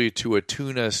usually to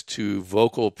attune us to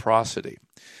vocal prosody.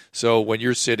 So when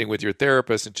you're sitting with your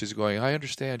therapist and she's going, I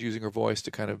understand, using her voice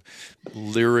to kind of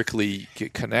lyrically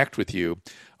connect with you,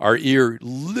 our ear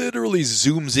literally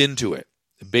zooms into it.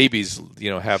 Babies,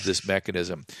 have this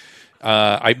mechanism.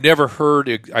 I've never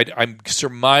heard. I'm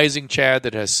surmising, Chad,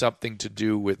 that has something to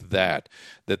do with that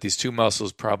these two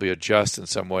muscles probably adjust in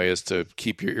some way as to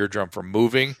keep your eardrum from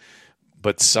moving,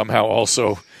 but somehow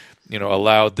also,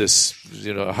 allowed this,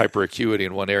 hyperacuity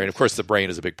in one area. And of course, the brain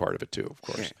is a big part of it too. Of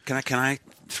course. Can I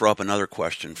throw up another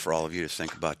question for all of you to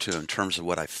think about too, in terms of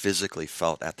what I physically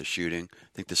felt at the shooting? I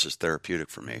think this is therapeutic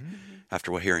for me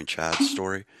after hearing Chad's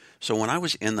story. So when I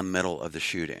was in the middle of the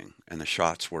shooting and the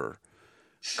shots were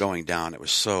going down, it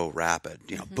was so rapid,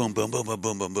 boom, boom, boom, boom,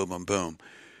 boom, boom, boom, boom, boom.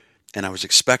 And I was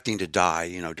expecting to die,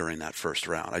 during that first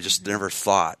round. I just never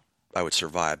thought I would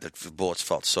survive. The bullets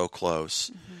felt so close.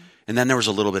 Mm-hmm. And then there was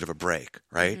a little bit of a break,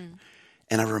 right? Mm-hmm.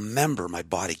 And I remember my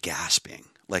body gasping,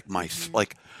 like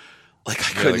I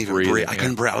couldn't even breathe. I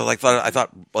couldn't breathe. I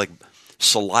thought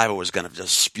saliva was going to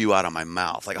just spew out of my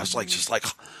mouth. Like I was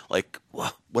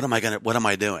what am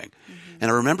I doing? Mm-hmm.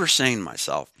 And I remember saying to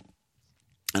myself,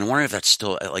 and I'm wondering if that's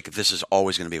still, if this is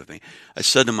always going to be with me. I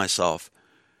said to myself,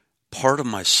 part of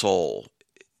my soul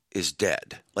is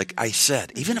dead. Like I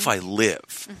said, even if I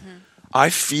live, I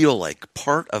feel like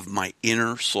part of my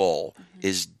inner soul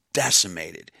is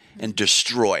decimated and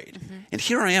destroyed. And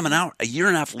here I am a year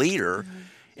and a half later,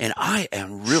 and I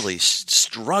am really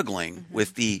struggling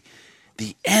with the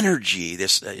energy.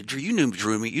 You knew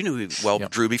Drew. You knew well,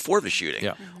 yep. Drew, before the shooting.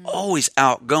 Yep. Always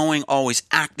outgoing, always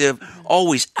active,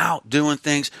 always out doing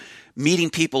things, meeting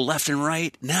people left and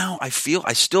right. Now I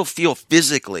still feel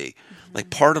physically like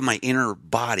part of my inner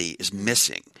body is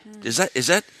missing. Is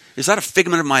that a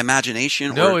figment of my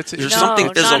imagination? No, or there's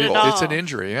something physical. It's an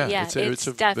injury. Yeah, it's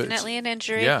definitely an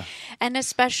injury. Yeah, and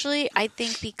especially I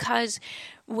think because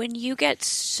when you get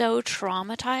so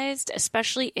traumatized,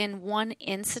 especially in one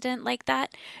incident like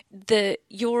that,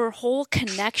 your whole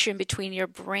connection between your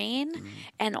brain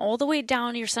and all the way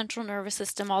down your central nervous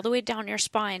system, all the way down your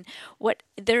spine,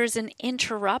 there's an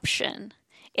interruption.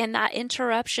 And that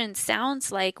interruption sounds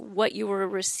like what you were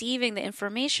receiving, the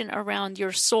information around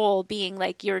your soul being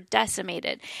like you're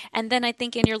decimated. And then I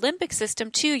think in your limbic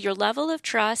system too, your level of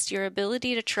trust, your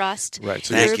ability to trust. Right.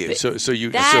 So Thank you.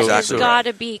 Has got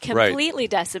to be completely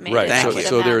decimated. Right. Thank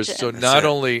you. So not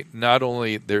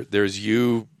only there's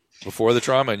you before the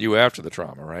trauma and you after the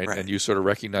trauma, right? And you sort of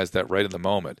recognize that right in the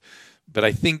moment. But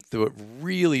I think what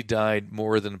really died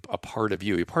more than a part of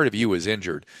you. A part of you was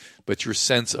injured, but your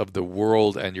sense of the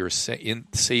world and your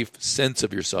safe sense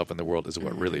of yourself in the world is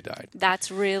what really died. That's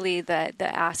really the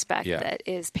aspect that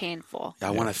is painful. I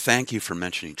want to thank you for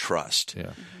mentioning trust.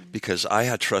 Yeah. Because I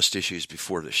had trust issues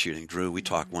before the shooting. Drew, we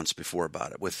talked once before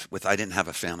about it. With I didn't have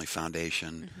a family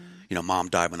foundation. Mom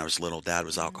died when I was little. Dad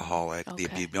was alcoholic. Okay.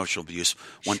 The emotional abuse.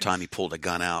 One time he pulled a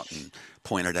gun out and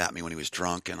pointed at me when he was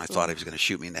drunk, and I thought he was going to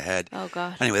shoot me in the head. Oh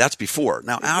God! Anyway, that's before.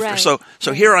 Now after,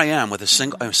 so here I am with a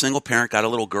single parent, got a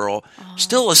little girl,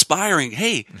 still aspiring.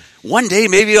 Hey, one day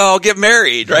maybe I'll get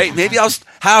married, right? Maybe I'll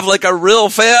have like a real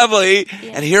family.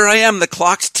 Yeah. And here I am, the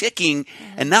clock's ticking,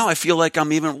 and now I feel like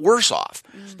I'm even worse off.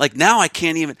 Like now I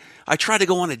can't even. I try to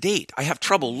go on a date. I have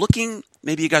trouble looking.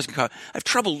 Maybe you guys can call. I have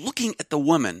trouble looking at the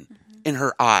woman in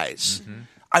her eyes.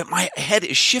 My head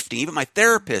is shifting. Even my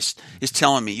therapist is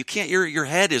telling me, you can't, your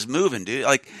head is moving, dude.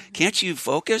 Like, can't you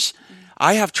focus?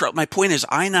 I have trouble. My point is,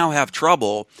 I now have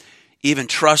trouble even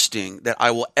trusting that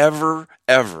I will ever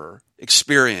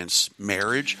experience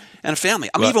marriage and a family.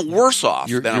 I'm even worse off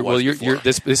than I was before.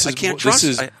 This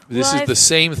is the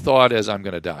same thought as I'm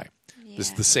going to die. Yeah.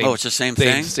 This is the same. Oh, it's the same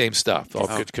thing? Same stuff. All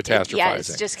catastrophizing. Yeah,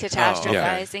 it's just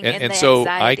catastrophizing. And so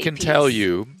I can tell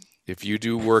you, if you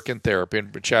do work in therapy,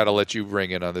 and Chad, I'll let you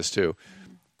ring in on this too,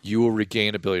 you will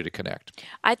regain ability to connect.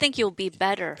 I think you'll be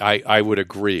better. I would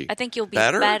agree. I think you'll be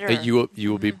better. You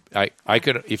will be. I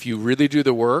could, if you really do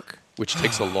the work, which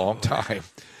takes a long time.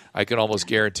 I can almost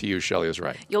guarantee you, Shelley is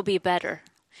right. You'll be better.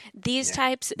 These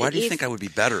types. Why do you think I would be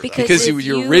better? Because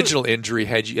your original injury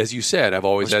had, as you said, I've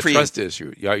always had trust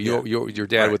issue. Your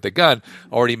dad with the gun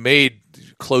already made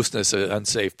closeness an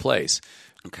unsafe place.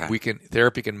 Okay.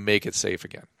 Therapy can make it safe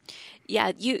again.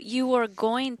 Yeah, you are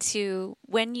going to,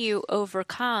 when you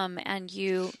overcome and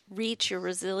you reach your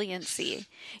resiliency,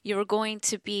 you're going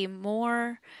to be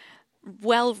more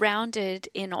well-rounded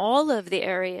in all of the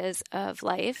areas of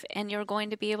life, and you're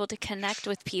going to be able to connect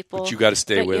with people. But you got to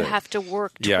stay with it. You have to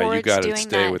work towards you got to doing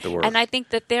stay that. with the work. And I think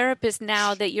the therapist,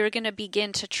 now that you're going to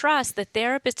begin to trust, the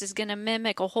therapist is going to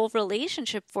mimic a whole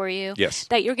relationship for you. Yes.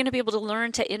 That you're going to be able to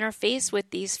learn to interface with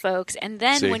these folks, and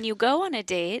then when you go on a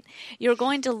date, you're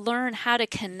going to learn how to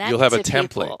connect. You'll have a to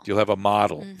template. people. You'll have a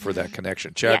model for that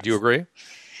connection. Chad, do you agree?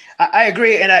 I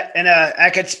agree, and I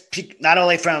could speak not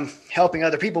only from helping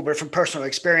other people, but from personal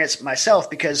experience myself,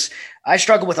 because I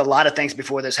struggled with a lot of things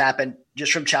before this happened,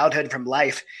 just from childhood and from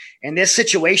life. And this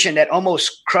situation that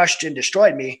almost crushed and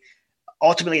destroyed me,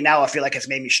 ultimately now I feel like it's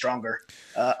made me stronger.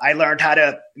 I learned how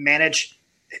to manage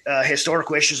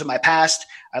historical issues of my past.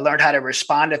 I learned how to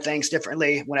respond to things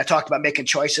differently. When I talked about making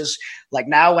choices, like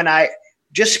now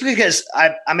just because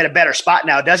I'm in a better spot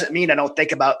now doesn't mean I don't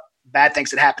think about bad things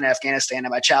that happened in Afghanistan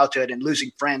in my childhood and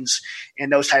losing friends and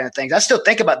those type of things. I still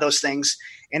think about those things,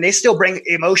 and they still bring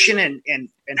emotion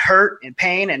and hurt and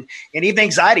pain and even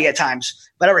anxiety at times,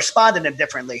 but I respond to them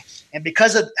differently. And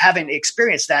because of having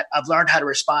experienced that, I've learned how to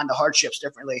respond to hardships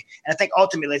differently. And I think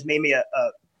ultimately it's made me a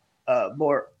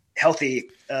more healthy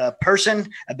person,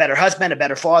 a better husband, a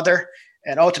better father.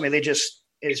 And ultimately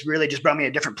it's really just brought me to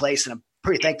a different place, and I'm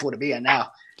pretty thankful to be in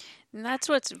now. And that's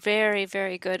what's very,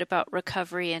 very good about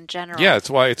recovery in general. Yeah, it's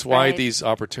why these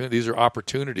are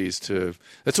opportunities to.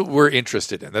 That's what we're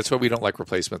interested in. That's why we don't like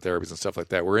replacement therapies and stuff like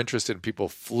that. We're interested in people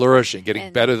flourishing,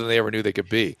 getting better than they ever knew they could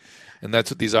be, and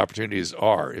that's what these opportunities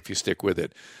are if you stick with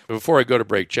it. But before I go to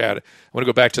break, Chad, I want to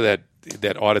go back to that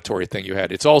auditory thing you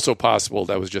had. It's also possible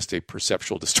that was just a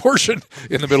perceptual distortion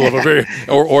in the middle of a very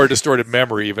or a distorted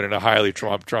memory, even in a highly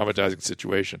traumatizing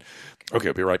situation. Okay,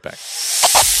 I'll be right back.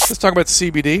 Let's talk about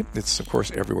CBD. It's, of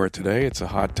course, everywhere today. It's a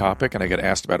hot topic, and I get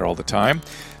asked about it all the time.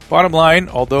 Bottom line,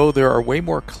 although there are way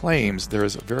more claims, there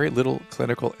is very little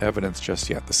clinical evidence just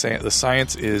yet. The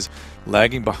science is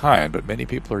lagging behind, but many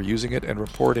people are using it and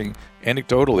reporting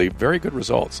anecdotally very good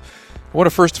results. I want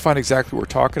to first define exactly what we're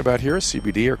talking about here.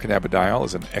 CBD, or cannabidiol,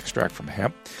 is an extract from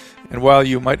hemp. And while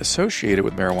you might associate it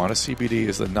with marijuana, CBD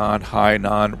is the non-high,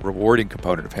 non-rewarding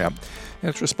component of hemp. And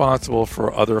it's responsible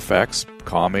for other effects,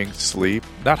 calming, sleep,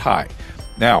 not high.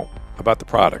 Now, about the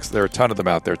products. There are a ton of them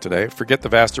out there today. Forget the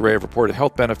vast array of reported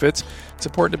health benefits. It's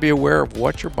important to be aware of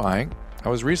what you're buying. I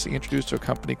was recently introduced to a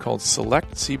company called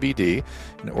Select CBD,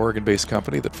 an Oregon-based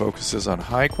company that focuses on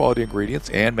high-quality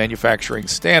ingredients and manufacturing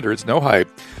standards, no hype.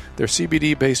 Their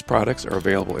CBD-based products are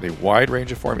available in a wide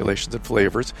range of formulations and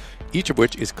flavors, each of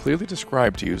which is clearly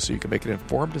described to you so you can make an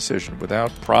informed decision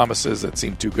without promises that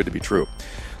seem too good to be true.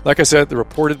 Like I said, the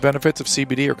reported benefits of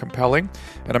CBD are compelling,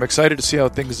 and I'm excited to see how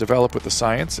things develop with the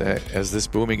science as this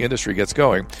booming industry gets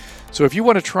going. So if you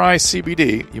want to try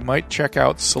CBD, you might check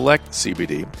out Select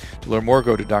CBD. To learn more,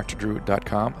 go to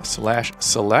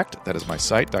drdrew.com/select. That is my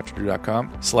site,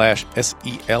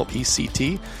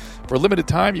 drdrew.com/SELECT. For a limited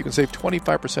time, you can save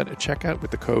 25% at checkout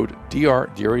with the code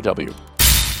DRDREW.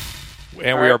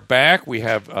 And we are back. We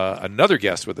have another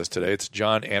guest with us today. It's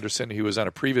John Anderson. He was on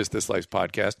a previous This Life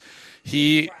podcast.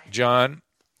 John,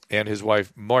 and his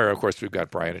wife, Moira, of course, we've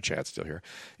got Brian and Chad still here.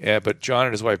 But John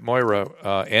and his wife, Moira,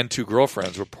 and two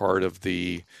girlfriends were part of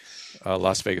the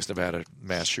Las Vegas, Nevada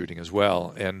mass shooting as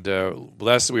well. And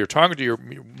last we were talking to you,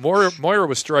 Moira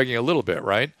was struggling a little bit,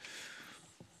 right?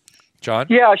 John?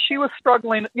 Yeah, she was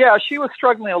struggling. Yeah, she was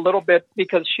struggling a little bit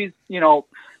because she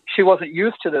wasn't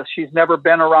used to this. She's never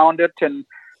been around it. And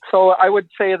so I would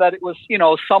say that it was,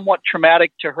 somewhat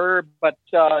traumatic to her. But,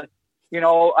 I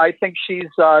think she's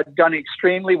done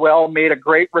extremely well, made a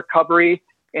great recovery.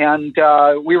 And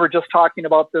we were just talking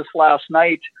about this last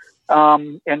night.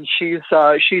 And she's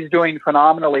doing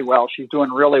phenomenally well. She's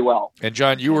doing really well. And,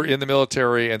 John, you were in the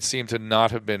military and seem to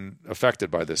not have been affected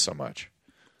by this so much.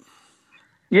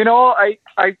 I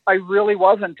really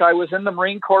wasn't. I was in the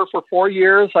Marine Corps for 4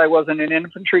 years. I was in an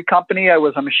infantry company. I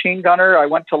was a machine gunner. I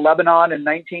went to Lebanon in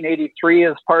 1983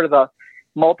 as part of the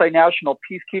multinational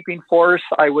peacekeeping force.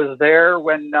 I was there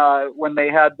when they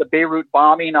had the Beirut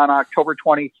bombing on October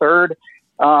 23rd,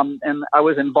 and I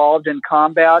was involved in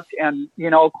combat. And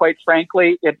quite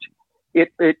frankly, it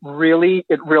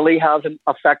really hasn't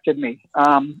affected me.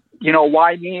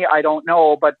 Why me? I don't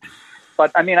know, but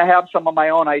I mean, I have some of my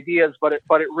own ideas, but it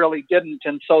really didn't.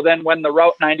 And so then when the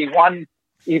Route 91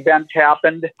 event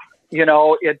happened,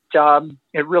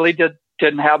 it really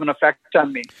didn't have an effect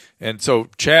on me. And so,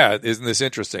 Chad, isn't this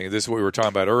interesting? This is what we were talking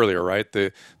about earlier, right?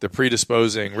 The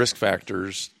predisposing risk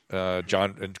factors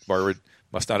John and Barbara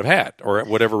must not have had, or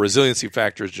whatever resiliency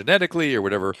factors genetically, or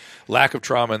whatever lack of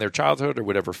trauma in their childhood, or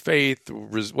whatever faith,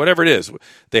 whatever it is,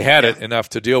 they had it enough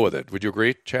to deal with it. Would you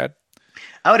agree, Chad?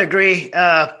 I would agree.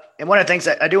 And one of the things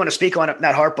that I do want to speak on,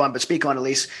 not harp on, but speak on at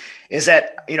least, is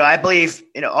that, I believe,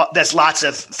 there's lots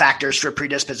of factors for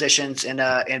predispositions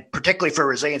and particularly for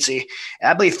resiliency.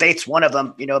 And I believe faith's one of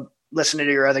them, listening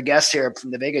to your other guests here from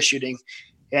the Vegas shooting.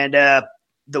 And I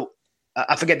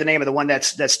forget the name of the one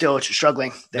that's still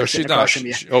struggling. No, she's not.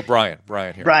 Brian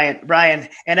here. Brian.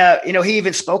 And, he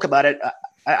even spoke about it.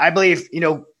 I believe,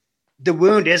 the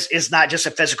wound is not just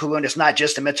a physical wound. It's not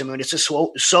just a mental wound. It's a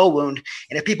soul wound.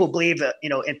 And if people believe,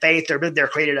 in faith or believe they're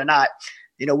created or not,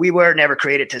 we were never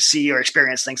created to see or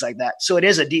experience things like that. So it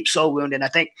is a deep soul wound. And I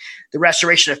think the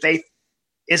restoration of faith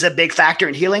is a big factor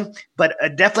in healing, but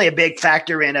definitely a big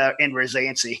factor in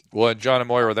resiliency. Well, and John and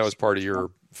Moira, that was part of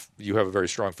you have a very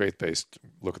strong faith-based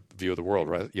view of the world,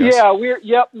 right? Yes?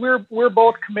 Yeah, we're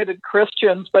both committed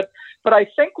Christians, but I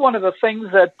think one of the things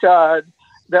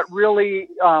that really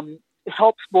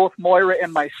helps both Moira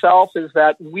and myself is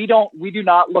that we do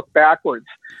not look backwards.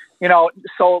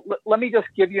 So let me just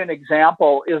give you an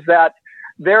example, is that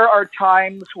there are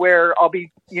times where I'll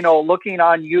be, looking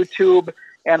on YouTube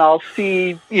and I'll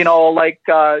see,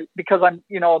 because I'm,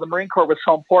 the Marine Corps was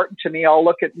so important to me, I'll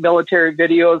look at military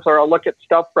videos or I'll look at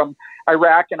stuff from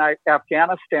Iraq and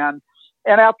Afghanistan.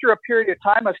 And after a period of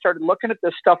time, I started looking at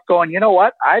this stuff going, you know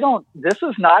what? This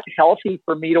is not healthy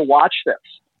for me to watch this.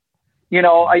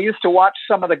 I used to watch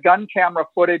some of the gun camera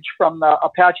footage from the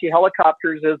Apache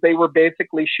helicopters as they were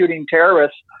basically shooting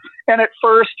terrorists. And at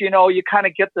first, you kind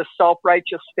of get this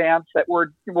self-righteous stance that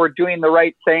we're doing the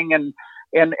right thing and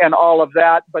all of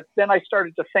that. But then I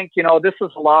started to think, this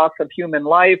is a loss of human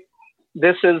life.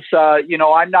 This is,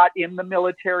 I'm not in the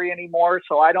military anymore,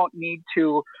 so I don't need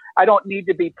to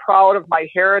be proud of my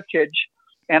heritage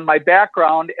and my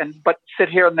background, but sit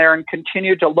here and there and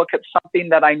continue to look at something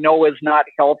that I know is not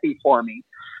healthy for me.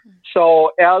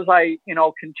 So as I,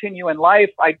 continue in life,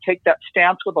 I take that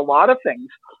stance with a lot of things.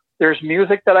 There's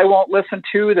music that I won't listen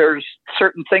to. There's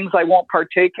certain things I won't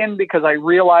partake in because I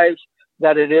realize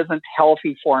that it isn't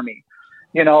healthy for me.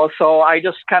 So I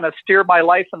just kind of steer my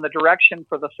life in the direction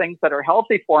for the things that are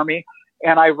healthy for me.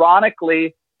 And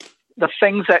ironically, the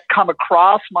things that come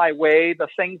across my way, the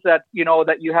things that,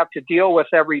 that you have to deal with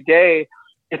every day,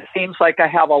 it seems like I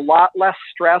have a lot less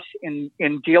stress in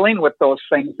dealing with those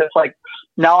things. It's like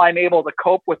now I'm able to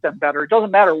cope with them better. It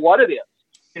doesn't matter what it is,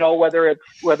 whether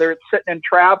it's sitting in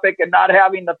traffic and not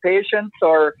having the patience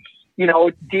or,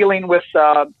 dealing with,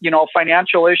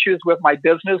 financial issues with my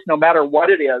business, no matter what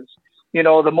it is.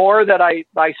 The more that I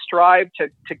strive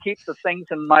to keep the things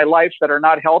in my life that are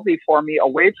not healthy for me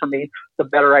away from me, the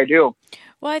better I do.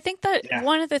 Well, I think that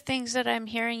one of the things that I'm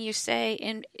hearing you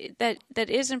say that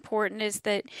is important is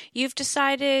that you've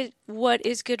decided what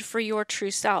is good for your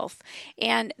true self.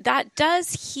 And that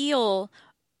does heal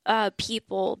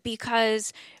people,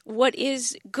 because what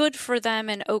is good for them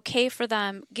and okay for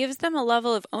them gives them a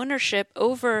level of ownership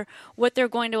over what they're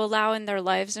going to allow in their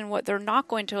lives and what they're not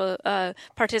going to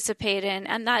participate in.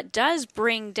 And that does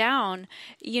bring down,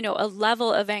 a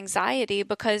level of anxiety,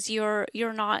 because you're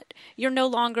no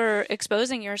longer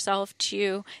exposing yourself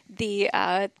to the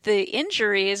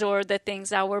injuries or the things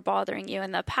that were bothering you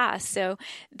in the past. So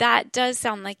that does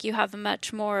sound like you have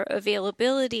much more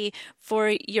availability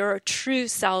for your true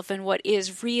self and what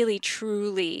is really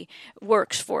truly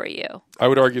works for you. I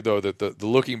would argue, though, that the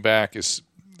looking back it's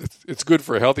good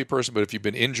for a healthy person, but if you've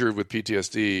been injured with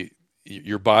PTSD,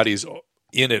 your body's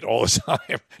in it all the time.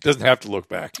 It doesn't have to look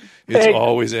back. It's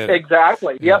always in it.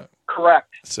 Exactly. Yep. Correct.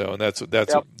 So, and that's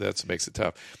what makes it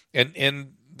tough.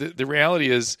 And the reality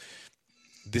is,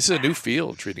 this is a new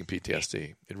field, treating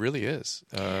PTSD. It really is.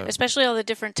 Especially all the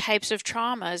different types of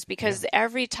traumas, because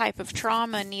every type of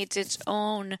trauma needs its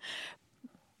own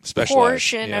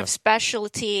portion of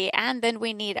specialty, and then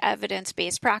we need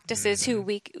evidence-based practices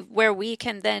where we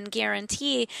can then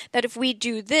guarantee that if we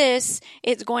do this,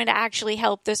 it's going to actually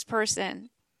help this person.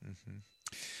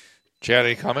 Chad,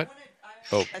 any comment?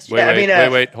 Oh,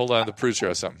 wait. Hold on. The producer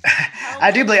has something.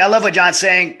 I do believe. I love what John's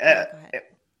saying,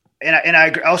 and I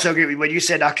also agree with what you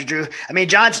said, Dr. Drew. I mean,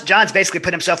 John's basically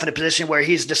put himself in a position where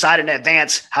he's decided in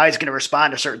advance how he's going to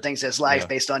respond to certain things in his life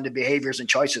based on the behaviors and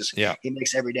choices he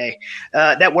makes every day.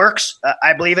 That works.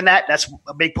 I believe in that. That's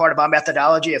a big part of our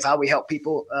methodology of how we help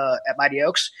people at Mighty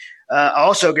Oaks. I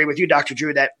also agree with you, Dr.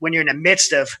 Drew, that when you're in the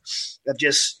midst of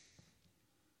just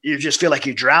you just feel like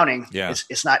you're drowning.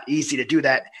 It's not easy to do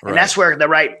that. And that's where the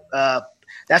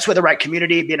right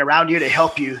community being around you to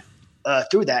help you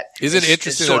through that. Isn't it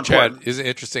interesting, though, Chad? Isn't it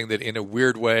interesting that in a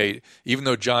weird way, even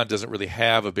though John doesn't really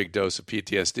have a big dose of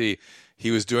PTSD,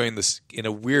 he was doing this in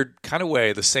a weird kind of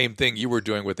way, the same thing you were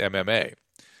doing with MMA,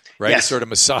 right? Yes. Sort of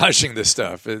massaging this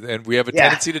stuff. And we have a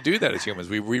tendency to do that as humans.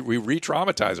 We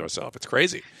re-traumatize ourselves. It's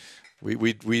crazy.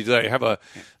 We have a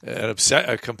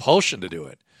compulsion to do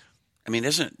it. I mean,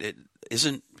 isn't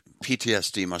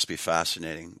PTSD must be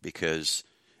fascinating because,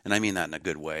 and I mean that in a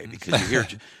good way, because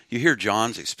you hear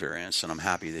John's experience, and I'm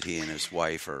happy that he and his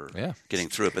wife are getting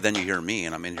through it. But then you hear me,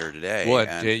 and I'm in here today.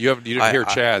 Well, you didn't hear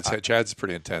Chad's. Chad's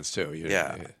pretty intense too.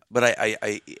 But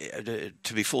I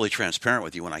to be fully transparent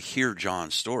with you, when I hear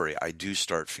John's story, I do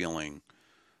start feeling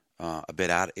a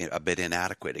bit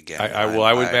inadequate again. I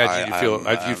would imagine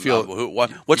you'd feel.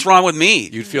 What's wrong with me?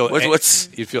 You'd feel.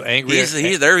 You'd feel angry.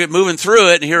 They're moving through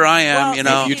it, and here I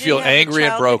am. You'd feel angry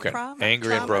and broken.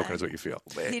 Angry and broken is what you feel.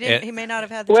 He may not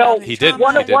have had the he did.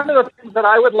 One of the things that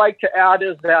I would like to add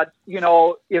is that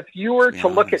if you were to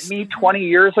look at me 20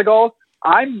 years ago,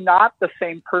 I'm not the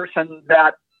same person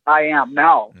that I am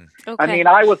now. Okay. I mean,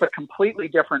 I was a completely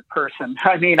different person.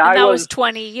 I mean, that was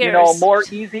 20 years.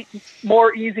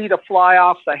 More easy to fly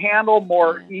off the handle,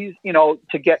 more easy,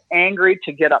 to get angry,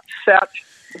 to get upset.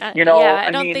 I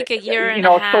don't think a year and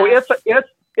a half. So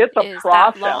it's a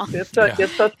process.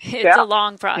 It's a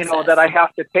long process. That I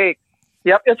have to take.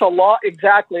 Yep, it's a long.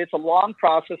 Exactly, it's a long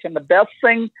process, and the best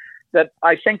thing that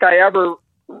I think I ever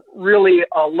really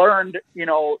learned,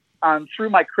 through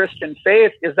my Christian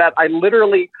faith is that I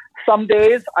literally, some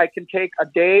days I can take a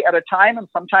day at a time, and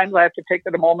sometimes I have to take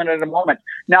it a moment at a moment.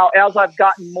 Now, as I've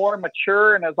gotten more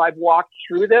mature and as I've walked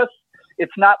through this,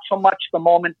 it's not so much the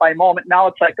moment by moment. Now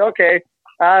it's like, okay,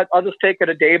 I'll just take it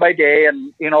a day by day,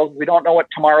 and we don't know what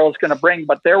tomorrow is going to bring.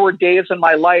 But there were days in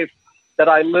my life that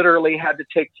I literally had to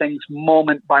take things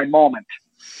moment by moment.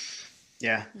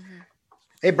 Yeah. Mm-hmm.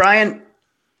 Hey, Brian,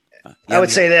 I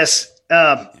would say this.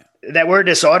 That word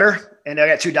disorder, and I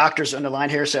got two doctors on the line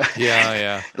here. So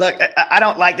look, I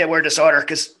don't like that word disorder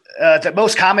because the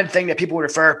most common thing that people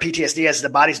refer PTSD as the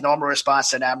body's normal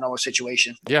response to an abnormal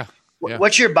situation. Yeah.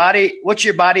 What your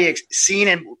body seen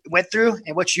and went through,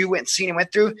 and what you seen and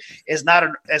went through is not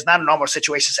a normal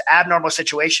situation. It's an abnormal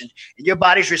situation, and your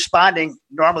body's responding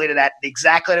normally to that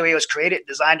exactly the way it was created,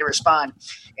 designed to respond.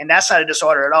 And that's not a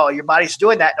disorder at all. Your body's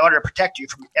doing that in order to protect you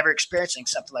from ever experiencing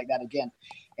something like that again.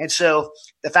 And so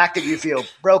the fact that you feel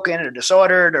broken or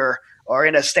disordered or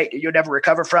in a state that you'll never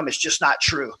recover from is just not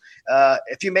true.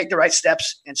 If you make the right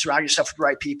steps and surround yourself with the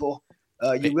right people,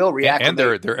 you will react. And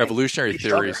there are evolutionary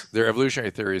theories. There are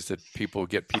evolutionary theories that people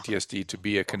get PTSD to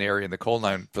be a canary in the coal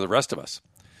mine for the rest of us,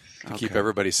 to keep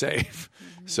everybody safe.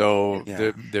 So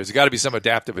there's got to be some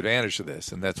adaptive advantage to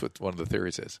this, and that's what one of the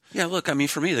theories is. Yeah, look, I mean,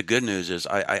 for me, the good news is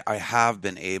I have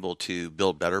been able to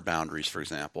build better boundaries, for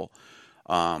example.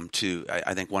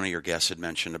 I think one of your guests had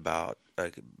mentioned about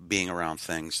being around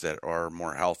things that are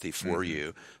more healthy for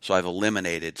you. So I've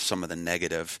eliminated some of the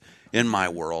negative in my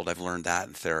world. I've learned that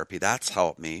in therapy. That's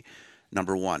helped me,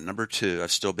 number one. Number two,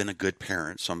 I've still been a good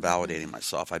parent, so I'm validating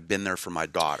myself. I've been there for my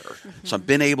daughter. So I've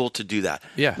been able to do that.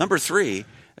 Yeah. Number three,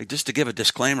 just to give a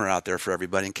disclaimer out there for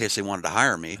everybody in case they wanted to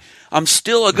hire me, I'm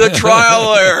still a good trial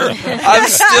lawyer. I'm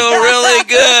still really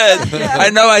good. I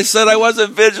know I said I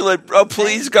wasn't vigilant. Oh,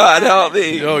 please, God, help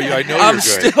me. No, I know I'm you're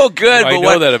still good. I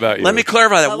know that about you. Let me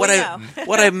clarify that. Well,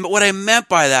 What I meant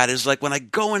by that is like when I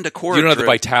go into court, you don't have the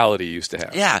vitality you used to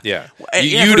have. Yeah.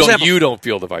 You don't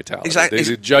feel the vitality. Exactly.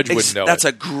 The judge wouldn't know. That's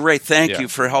a great thank you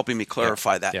for helping me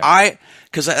clarify that. Yeah.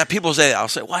 Because people say, I'll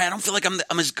say, "Why? I don't feel like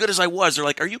I'm as good as I was." They're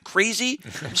like, "Are you crazy?"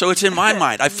 So it's in my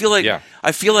mind. I feel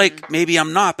like maybe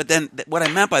I'm not. But then what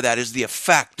I meant by that is the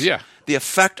effect. Yeah. The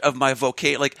effect of my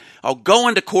vocation. Like I'll go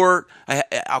into court,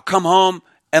 I'll come home,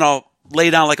 and I'll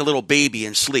lay down like a little baby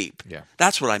and sleep. Yeah.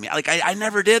 That's what I mean. Like I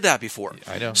never did that before.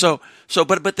 I know.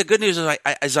 But the good news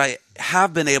is I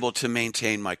have been able to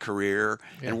maintain my career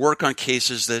and work on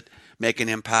cases that make an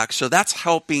impact. So that's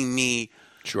helping me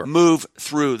Sure. move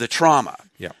through the trauma.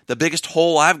 Yeah. The biggest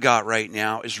hole I've got right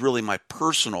now is really my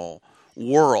personal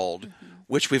world,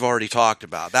 which we've already talked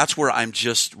about. That's where I'm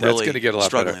just really That's going to get a lot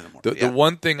struggling. better. The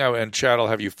one thing, and Chad, I'll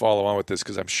have you follow on with this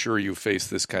because I'm sure you face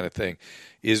this kind of thing,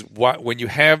 is when you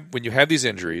have these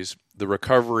injuries, the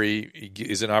recovery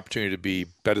is an opportunity to be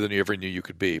better than you ever knew you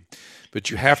could be.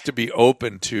 But you have to be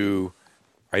open to,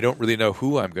 I don't really know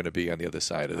who I'm going to be on the other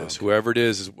side of this. Okay. Whoever it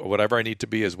is, whatever I need to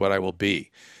be is what I will be.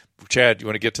 Chad, you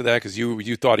want to get to that? Because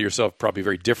you thought of yourself probably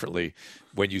very differently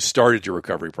when you started your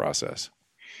recovery process.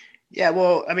 Yeah,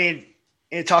 well, I mean,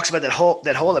 it talks about that hole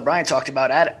that Brian talked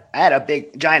about. I had a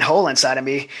big, giant hole inside of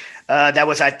me that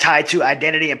was tied to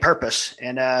identity and purpose.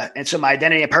 And so my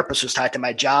identity and purpose was tied to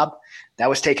my job. That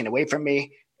was taken away from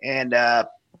me. And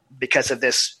because of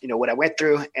this, what I went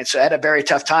through. And so I had a very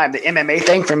tough time. The MMA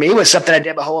thing for me was something I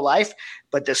did my whole life,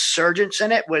 but the surgence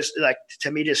in it was like,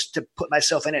 to me, just to put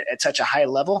myself in it at such a high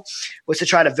level was to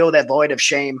try to fill that void of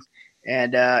shame.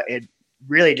 And it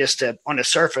really just to, on the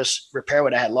surface, repair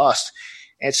what I had lost.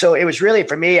 And so it was really,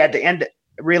 for me, at the end,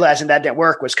 realizing that didn't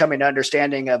work was coming to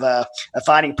understanding of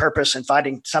finding purpose and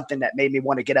finding something that made me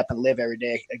want to get up and live every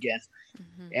day again.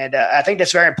 Mm-hmm. And I think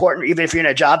that's very important, even if you're in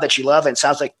a job that you love. And it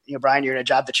sounds like, Brian, you're in a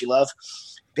job that you love,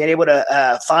 being able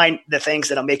to find the things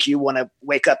that'll make you want to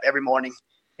wake up every morning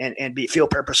and feel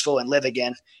purposeful and live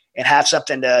again and have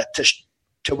something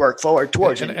to work forward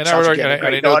towards. And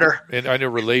I know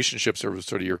relationships are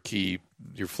sort of your key,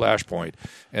 your flashpoint.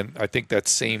 And I think that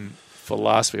same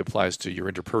philosophy applies to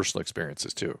your interpersonal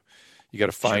experiences too. You got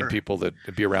to find people that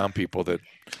be around people that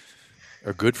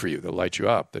are good for you, that light you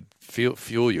up, that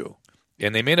fuel you.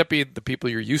 And they may not be the people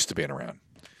you're used to being around.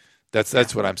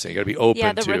 That's what I'm saying. You got to be open to.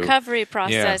 Yeah, the recovery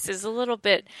process is a little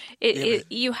bit.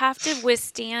 You have to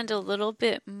withstand a little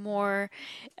bit more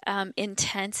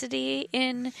intensity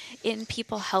in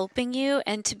people helping you,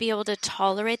 and to be able to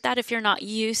tolerate that if you're not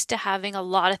used to having a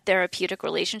lot of therapeutic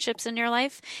relationships in your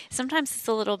life. Sometimes it's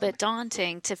a little bit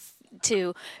daunting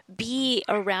to be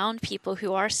around people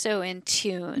who are so in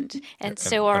tuned and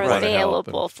so are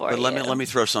available for you. But let me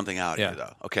throw something out here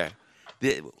though. Okay.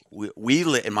 We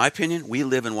live, in my opinion, we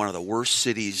live in one of the worst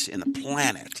cities in the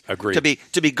planet. Agreed.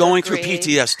 To be going through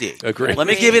PTSD. Agreed. Let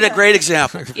me give you a great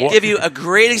example. Give you a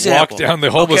great example. Walk down the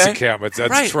homeless encampments.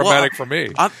 That's traumatic for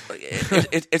me.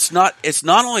 It's not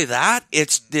only that;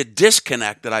 it's the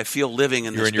disconnect that I feel living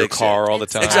in. You're this in your car city. all the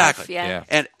time. Exactly. Yeah.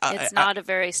 And it's not a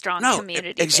very strong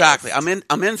community. Exactly. Based.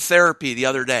 I'm in therapy the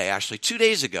other day. Actually, 2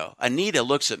 days ago, Anita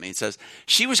looks at me and says,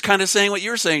 she was kind of saying what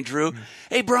you're saying, Drew.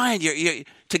 Hey, Brian, you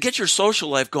to get your social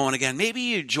life going again, maybe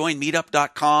you join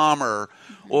meetup.com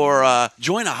or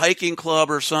join a hiking club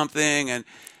or something. And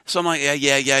so I'm like,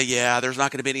 yeah. There's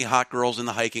not going to be any hot girls in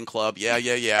the hiking club.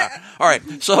 Yeah. All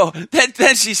right. So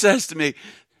then she says to me,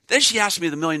 then she asked me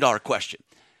the $1 million question.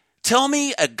 Tell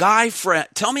me a guy friend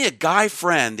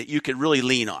that you could really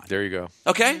lean on. There you go.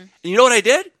 Okay. And you know what I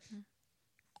did?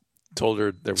 Told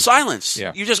her there was silence.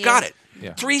 Yeah. You just got it.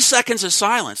 Yeah. 3 seconds of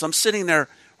silence. I'm sitting there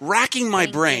racking my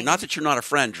brain. Not that you're not a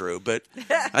friend, Drew, but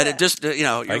I just you're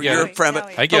a friend.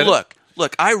 But, I get but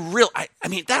look, I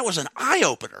mean, that was an eye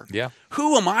opener. Yeah.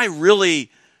 Who am I really?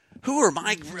 Who are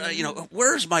my?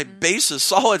 Where's my base of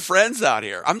solid friends out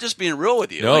here? I'm just being real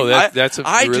with you. No, that's a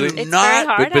really. It's very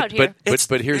hard out here.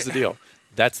 But here's the deal.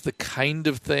 That's the kind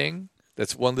of thing.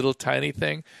 That's one little tiny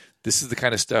thing. This is the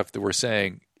kind of stuff that we're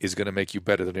saying is going to make you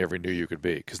better than you ever knew you could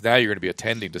be. Because now you're going to be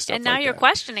attending to stuff and now like you're that.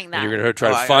 questioning that. And you're going to try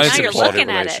to find some quality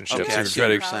relationships.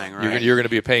 Okay, you're going to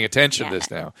be paying attention to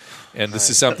this now. And this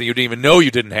is something you didn't even know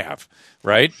you didn't have,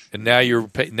 right? And now you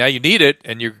need it,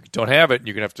 and you don't have it, and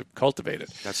you're going to have to cultivate it.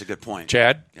 That's a good point.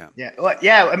 Chad?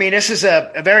 Yeah. I mean, this is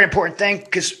a very important thing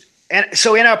because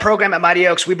so in our program at Mighty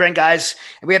Oaks, we bring guys,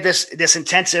 and we have this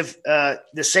intensive,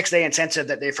 this 6-day intensive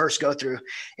that they first go through,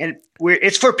 and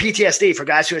it's for PTSD, for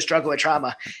guys who have struggled with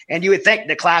trauma. And you would think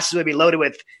the classes would be loaded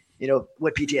with,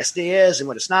 what PTSD is and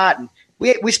what it's not. And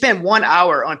we spend 1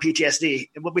 hour on PTSD,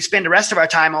 and what we spend the rest of our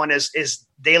time on is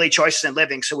daily choices in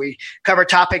living. So we cover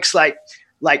topics like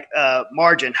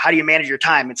margin. How do you manage your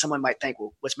time? And someone might think,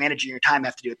 well, what's managing your time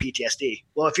have to do with PTSD?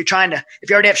 Well, if you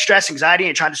already have stress, anxiety, and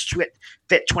you're trying to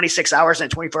fit 26 hours in a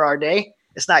 24-hour day,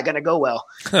 it's not going to go well.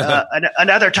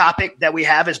 Another topic that we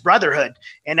have is brotherhood,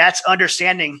 and that's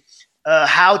understanding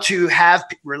how to have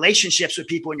relationships with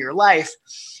people in your life,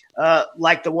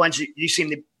 like the ones you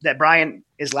seem that Brian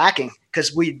is lacking,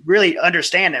 because we really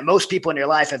understand that most people in your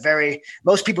life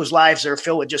most people's lives are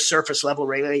filled with just surface level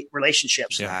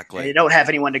relationships. Exactly. And you don't have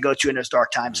anyone to go to in those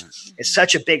dark times. Mm-hmm. It's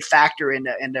such a big factor in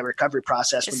the recovery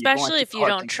process. Especially if you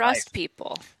don't trust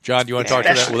people. John, do you want to talk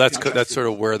to that? Well, that's sort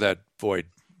of where that void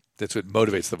that's what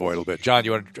motivates the void a little bit. John,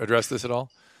 you want to address this at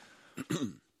all?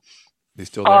 He's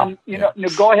still there?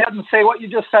 Go ahead and say what you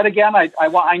just said again.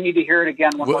 I need to hear it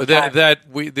again one more time.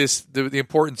 The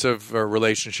importance of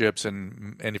relationships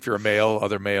and if you're a male,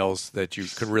 other males that you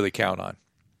could really count on.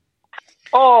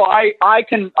 Oh, I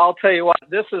can. I'll tell you what.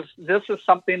 This is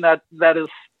something that is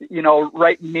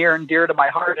right near and dear to my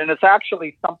heart, and it's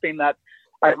actually something that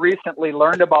I recently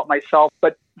learned about myself.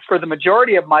 But for the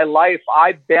majority of my life,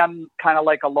 I've been kind of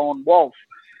like a lone wolf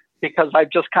because I've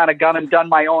just kind of gone and done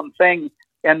my own thing.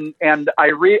 And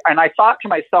I thought to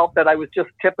myself that I was just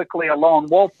typically a lone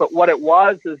wolf, but what it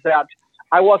was is that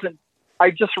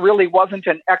I just really wasn't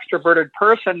an extroverted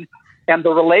person. And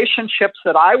the relationships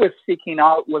that I was seeking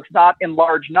out was not in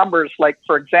large numbers. Like,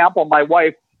 for example, my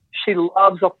wife, she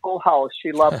loves a full house.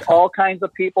 She loves all kinds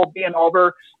of people being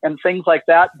over and things like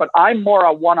that. But I'm more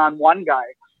a one-on-one guy.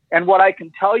 And what I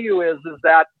can tell you is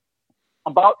that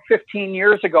about 15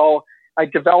 years ago, I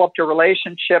developed a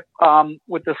relationship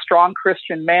with a strong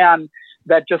Christian man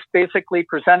that just basically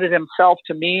presented himself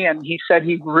to me. And he said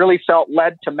he really felt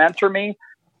led to mentor me.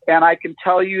 And I can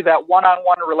tell you that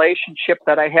one-on-one relationship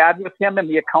that I had with him and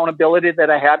the accountability that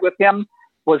I had with him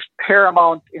was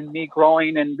paramount in me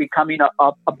growing and becoming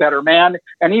a better man.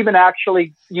 And even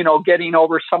actually, getting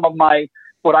over some of my,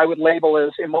 what I would label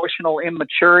as emotional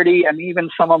immaturity and even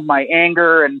some of my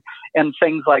anger and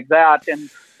things like that.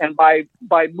 And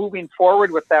by moving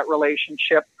forward with that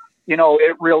relationship,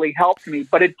 it really helped me,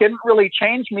 but it didn't really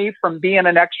change me from being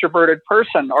an extroverted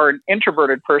person or an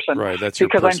introverted person. Right, that's your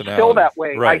because I'm still that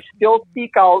way. Right. I still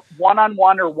seek out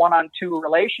one-on-one or one-on-two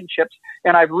relationships,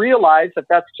 and I've realized that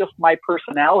that's just my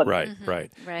personality. Right,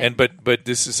 right. And but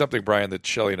this is something, Brian, that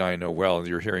Shelley and I know well, and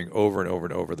you're hearing over and over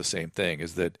and over the same thing,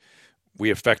 is that we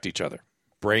affect each other.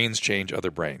 Brains change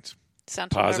other brains.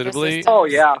 Central positively,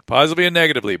 positively and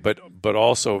negatively, but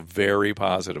also very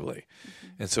positively.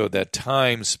 And so that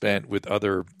time spent with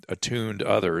other attuned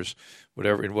others,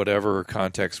 in whatever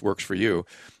context works for you,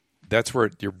 that's where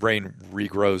your brain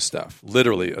regrows stuff.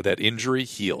 Literally, that injury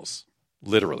heals.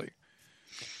 Literally.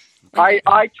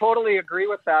 I totally agree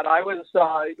with that. I was,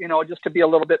 just to be a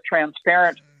little bit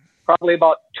transparent, probably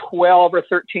about 12 or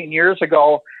 13 years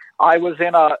ago, I was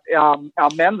in a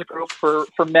men's group for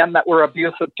men that were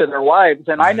abusive to their wives.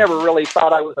 And I never really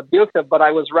thought I was abusive, but I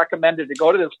was recommended to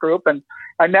go to this group. And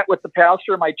I met with the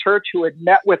pastor of my church who had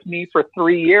met with me for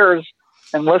 3 years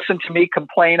and listened to me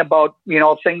complain about,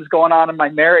 things going on in my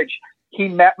marriage. He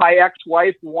met my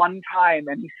ex-wife one time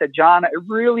and he said, John, I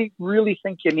really, really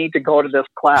think you need to go to this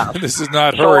class. This is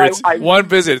not her. It's one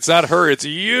visit. It's not her. It's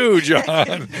you,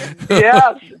 John.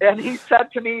 Yes. And he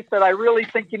said to me, he said, I really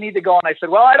think you need to go. And I said,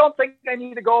 well, I don't think I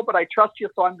need to go, but I trust you,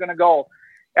 so I'm going to go.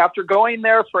 After going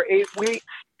there for 8 weeks,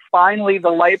 finally the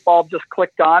light bulb just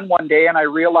clicked on one day, and I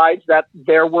realized that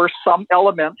there were some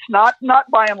elements, not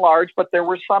by and large, but there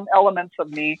were some elements of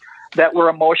me that were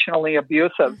emotionally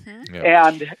abusive. Mm-hmm. Yeah.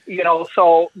 And,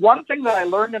 so one thing that I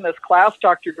learned in this class,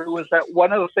 Dr. Drew, was that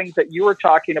one of the things that you were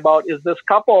talking about is this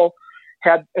couple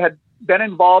had been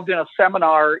involved in a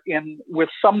seminar with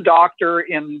some doctor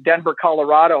in Denver,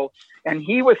 Colorado. And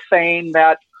he was saying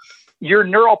that your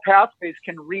neural pathways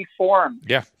can reform.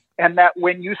 Yeah. And that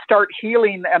when you start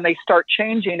healing and they start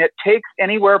changing, it takes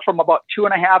anywhere from about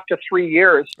 2.5 to 3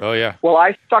 years. Oh, yeah. Well,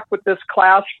 I stuck with this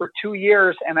class for 2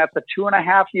 years, and at the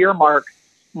 2.5 year mark,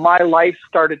 my life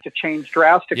started to change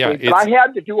drastically. Yeah, but I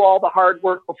had to do all the hard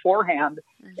work beforehand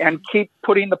and keep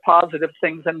putting the positive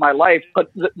things in my life. But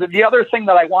the other thing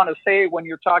that I want to say when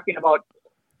you're talking about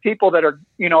people that are,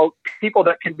 people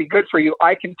that can be good for you,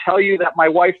 I can tell you that my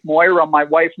wife, Moira, my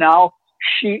wife now,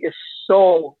 she is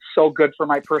so good for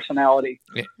my personality.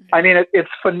 Yeah. I mean, it's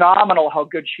phenomenal how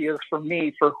good she is for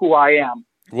me, for who I am.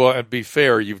 Well, and be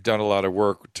fair, you've done a lot of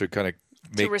work to kind of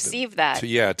make to receive that.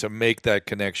 To make that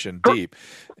connection deep.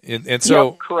 And so,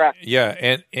 yep, correct.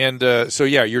 Yeah. So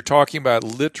you're talking about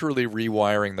literally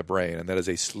rewiring the brain, and that is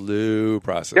a slow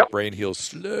process. Yep. The brain heals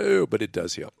slow, but it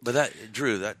does heal. But that,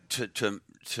 Drew, that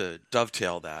to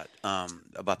dovetail that,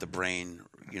 about the brain,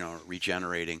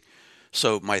 regenerating.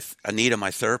 So Anita,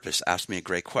 my therapist, asked me a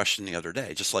great question the other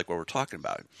day, just like what we're talking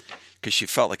about, because she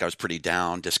felt like I was pretty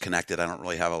down, disconnected. I don't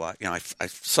really have a lot. I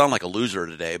sound like a loser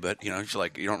today, but she's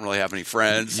like, you don't really have any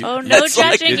friends. Oh, no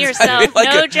judging yourself.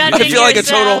 No judging yourself. I feel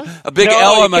like a big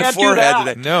L on my forehead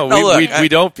today. No, we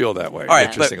don't feel that way. All right,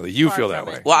 interestingly, you feel that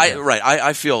way. Well,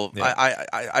 I feel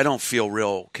I don't feel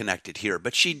real connected here,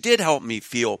 but she did help me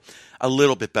feel a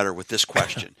little bit better with this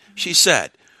question. She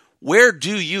said, "Where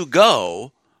do you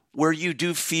go where you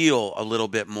do feel a little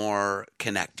bit more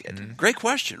connected?" Mm-hmm. Great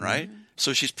question, right? Mm-hmm.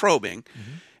 So she's probing.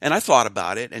 Mm-hmm. And I thought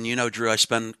about it. And, Drew, I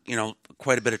spend,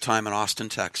 quite a bit of time in Austin,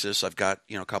 Texas. I've got,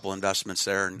 a couple investments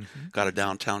there and got a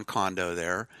downtown condo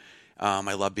there.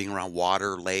 I love being around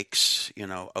water, lakes,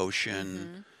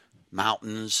 ocean,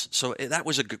 mountains. So that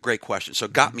was a great question. So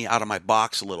it got me out of my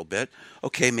box a little bit.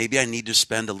 Okay, maybe I need to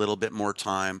spend a little bit more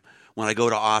time when I go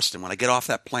to Austin. When I get off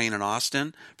that plane in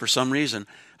Austin, for some reason,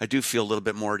 I do feel a little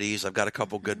bit more at ease. I've got a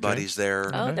couple good buddies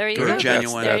there. Oh, there you who go. are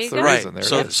genuine. That's the right. reason.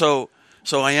 There it is.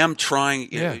 So I am trying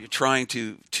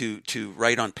to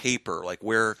write on paper, like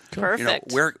where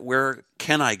Perfect. where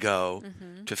can I go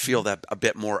to feel that a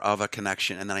bit more of a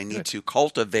connection, and then I need to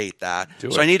cultivate that.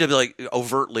 I need to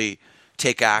overtly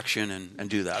take action and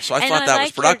do that. So I thought that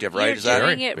was productive, right? You're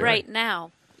doing it right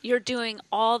now. You're doing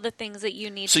all the things that you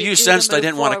need to do. So you sensed I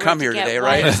didn't want to come here today,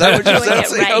 right? Is that what you're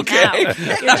doing? Okay.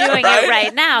 You're doing it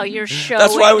right now. You're showing up.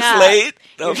 That's why I was late.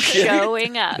 You're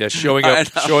showing up. Yeah, showing up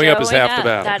is half the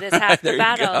battle. That is half the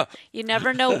battle. You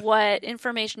never know what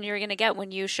information you're going to get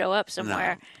when you show up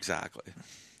somewhere. No, exactly.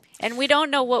 And we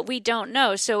don't know what we don't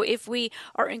know. So if we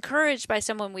are encouraged by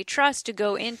someone we trust to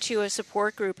go into a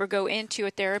support group or go into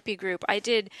a therapy group, I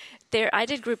did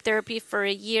group therapy for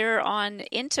a year on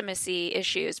intimacy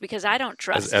issues because I don't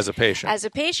trust as a patient. As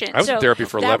a patient, I was in therapy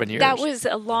for 11 years. That was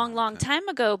a long time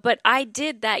ago. But I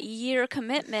did that year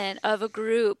commitment of a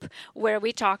group where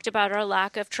we talked about our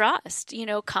lack of trust.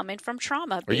 Coming from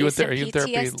trauma, are you in PTSD.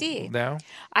 therapy now?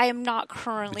 I am not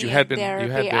currently in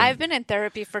therapy. I've been in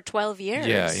therapy for 12 years.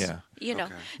 Yeah.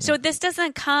 So this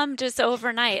doesn't come just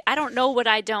overnight. I don't know what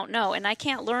I don't know, and I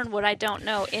can't learn what I don't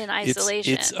know in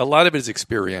isolation. It's a lot of it is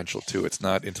experiential too. It's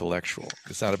not intellectual.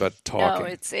 It's not about talking.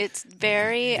 No, it's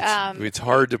very. It's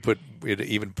hard to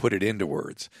even put it into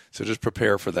words. So just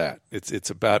prepare for that.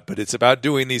 It's about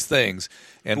doing these things.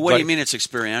 And what do you mean it's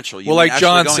experiential? Like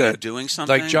John said, doing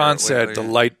something. Like John said, the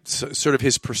light sort of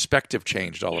his perspective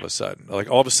changed all of a sudden. Like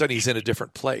all of a sudden he's in a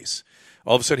different place.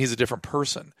 All of a sudden he's a different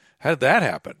person. How did that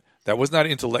happen? That was not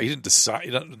intellect. He didn't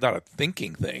decide. Not a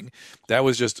thinking thing. That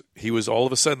was just he was all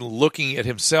of a sudden looking at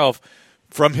himself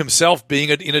from himself being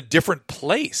in a different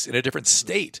place, in a different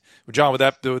state. John, would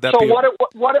that be? What it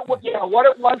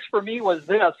was for me was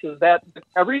this: is that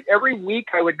every week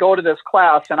I would go to this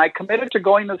class, and I committed to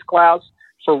going to this class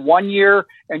for 1 year,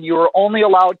 and you were only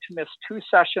allowed to miss 2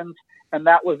 sessions, and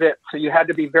that was it. So you had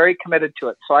to be very committed to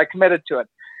it. So I committed to it.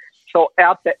 So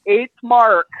at the 8th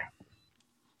mark,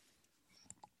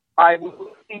 I was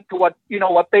listening to what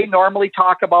they normally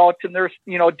talk about, and there's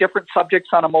different subjects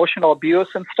on emotional abuse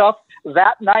and stuff.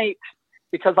 That night,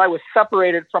 because I was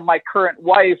separated from my current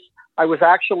wife, I was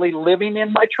actually living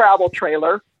in my travel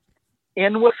trailer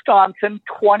in Wisconsin,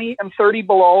 20 and 30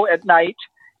 below at night,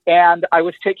 and I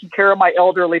was taking care of my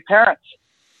elderly parents.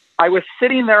 I was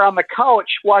sitting there on the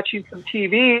couch watching some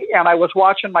TV, and I was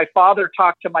watching my father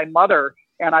talk to my mother.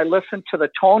 And I listened to the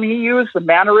tone he used, the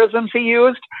mannerisms he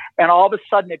used, and all of a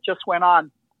sudden it just went on.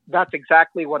 That's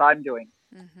exactly what I'm doing.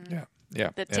 Mm-hmm.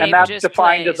 Yeah. And that's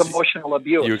defined as emotional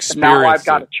abuse. You experienced and now I've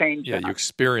got to change that. Yeah, you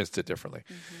experienced it differently.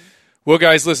 Mm-hmm. Well,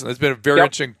 guys, listen, it's been a very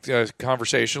interesting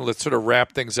conversation. Let's sort of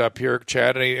wrap things up here.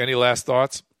 Chad, any last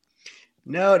thoughts?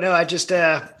 No. I just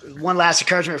one last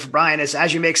encouragement for Brian is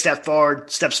as you make steps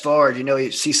forward,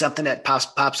 you see something that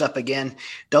pops up again.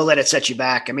 Don't let it set you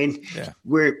back. I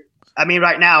mean,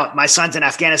 right now, my son's in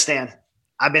Afghanistan.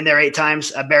 I've been there 8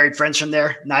 times. I've buried friends from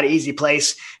there. Not an easy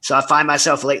place. So I find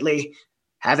myself lately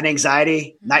having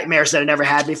anxiety, nightmares that I never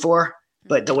had before.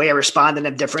 But the way I respond to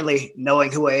them differently,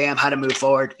 knowing who I am, how to move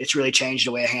forward, it's really changed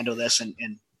the way I handle this and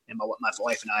my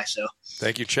wife and I. So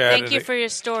thank you, Chad. Thank you for your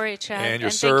story, Chad. And your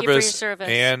service. Thank you for your service.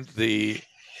 And the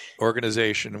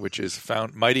organization, which is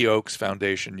Mighty Oaks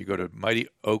Foundation. You go to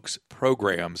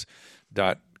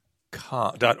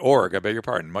mightyoaksprograms.org. I beg your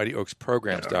pardon,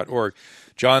 mightyoaksprograms.org.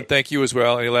 John, thank you as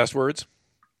well. Any last words?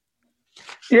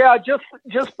 Yeah, just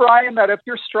Brian, that if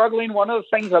you're struggling, one of the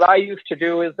things that I used to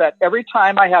do is that every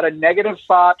time I had a negative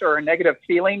thought or a negative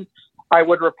feeling, I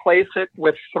would replace it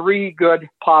with 3 good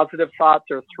positive thoughts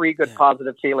or 3 good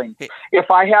positive feelings.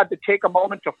 If I had to take a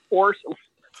moment to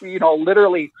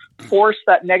literally force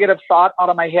that negative thought out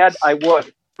of my head, I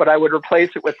would. But I would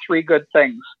replace it with 3 good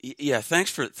things. Yeah,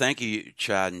 thank you,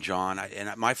 Chad and John.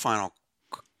 And my final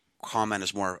comment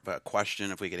is more of a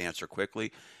question, if we could answer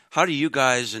quickly. How do you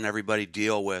guys and everybody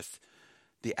deal with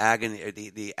the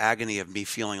agony of me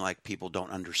feeling like people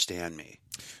don't understand me?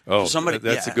 Oh,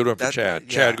 that's a good one for Chad.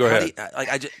 Chad, go ahead.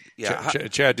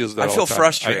 Chad deals with that all the time. I feel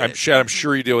frustrated. I'm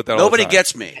sure you deal with that Nobody all the time.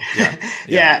 gets me.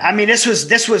 Yeah. I mean, this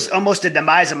was almost the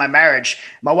demise of my marriage.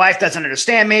 My wife doesn't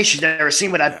understand me. She's never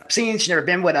seen what I've seen. She's never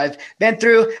been what I've been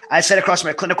through. I sat across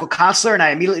from a clinical counselor, and I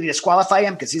immediately disqualify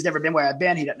him because he's never been where I've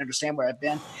been. He doesn't understand where I've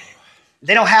been.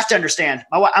 They don't have to understand.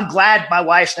 I'm glad my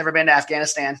wife's never been to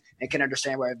Afghanistan and can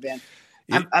understand where I've been.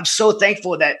 I'm so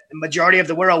thankful that the majority of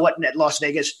the world wasn't at Las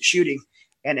Vegas shooting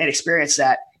and experienced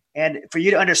that. And for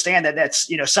you to understand that that's,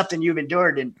 something you've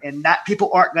endured and not people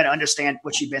aren't going to understand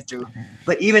what you've been through.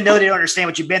 But even though they don't understand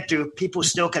what you've been through, people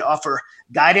still can offer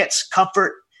guidance,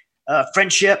 comfort,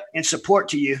 friendship, and support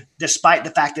to you, despite the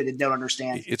fact that they don't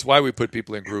understand. It's why we put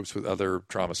people in groups with other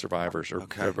trauma survivors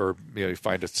or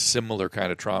find a similar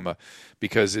kind of trauma,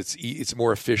 because it's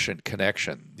more efficient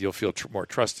connection. You'll feel more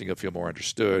trusting. You'll feel more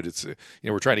understood. It's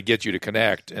we're trying to get you to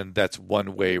connect, and that's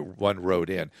one way, one road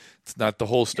in. It's not the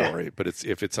whole story, but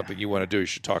if it's something you want to do, you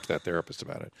should talk to that therapist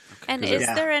about it. And is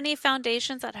there any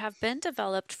foundations that have been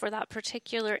developed for that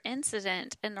particular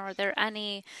incident? And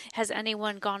has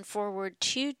anyone gone forward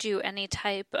to do any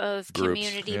type of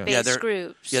community-based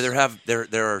groups? Yeah,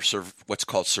 there are what's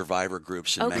called survivor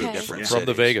groups in many different cities. From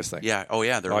the Vegas thing. Yeah. Oh,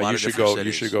 yeah. There are a lot of different cities.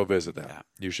 You should go visit that. Yeah.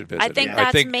 You should visit.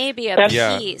 I think maybe a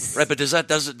piece. Right, but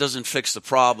doesn't fix the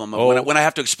problem of when I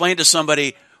have to explain to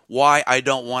somebody why I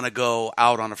don't want to go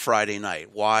out on a Friday night,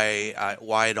 why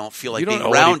I don't feel like being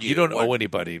around you. You don't owe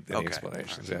anybody any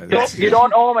explanations. You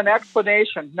don't owe them an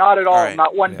explanation, not at all,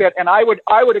 not one bit. And I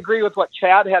would agree with what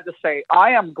Chad had to say.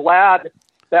 I am glad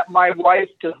that my wife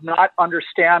does not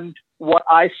understand what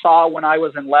I saw when I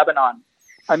was in Lebanon.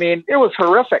 I mean, it was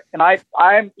horrific,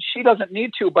 and she doesn't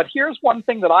need to. But here's one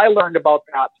thing that I learned about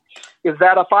that, is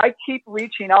that if I keep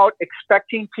reaching out,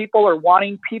 expecting people or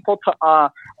wanting people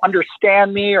to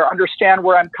understand me or understand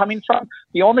where I'm coming from,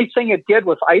 the only thing it did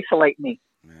was isolate me.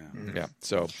 Yeah.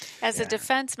 So as a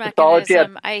defense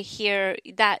mechanism, I hear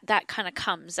that kind of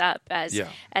comes up as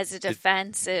a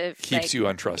defensive. Keeps you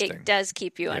untrusting. It does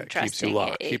keep you untrusting. Keeps you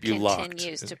locked. It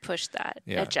continues to push that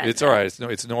agenda. It's all right.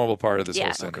 It's a normal part of this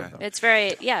whole syndrome. It's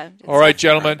very all right,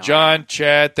 gentlemen. John,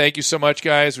 Chad, thank you so much,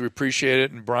 guys. We appreciate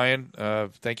it. And Brian,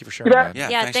 thank you for sharing that.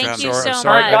 Thank you so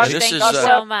much. Thank you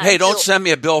so much. Hey, don't send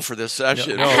me a bill for this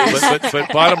session. No, but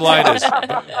bottom line is,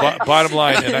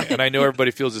 and I know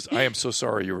everybody feels this. I am so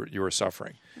sorry you were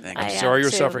suffering. I'm sorry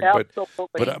you're suffering,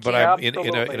 but I'm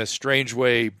in a strange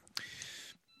way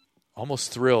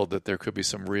almost thrilled that there could be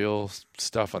some real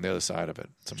stuff on the other side of it.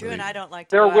 Drew and I don't like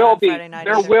to there will be.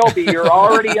 There will be. You're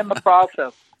already in the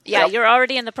process. Yeah, you're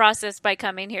already in the process by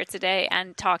coming here today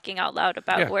and talking out loud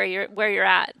about where you're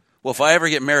at. Well, if I ever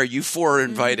get married, you four are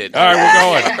invited. All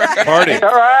right, we're going. Party.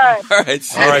 All right.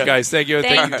 All right, guys. Thank you.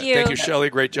 Thank you, Shelley.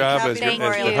 Great job as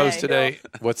the host today.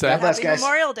 What's that? Happy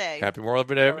Memorial Day. Happy Memorial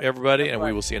Day, everybody, and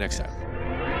we will see you next time.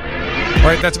 All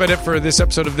right, that's about it for this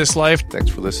episode of This Life. Thanks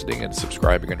for listening and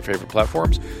subscribing on your favorite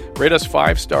platforms. Rate us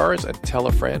 5 stars and tell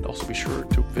a friend. Also, be sure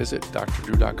to visit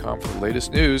drdrew.com for the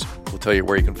latest news. We'll tell you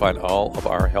where you can find all of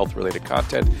our health-related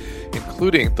content,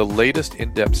 including the latest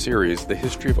in-depth series, The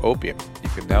History of Opium. You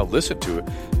can now listen to it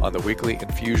on the Weekly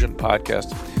Infusion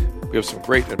podcast. We have some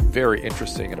great and very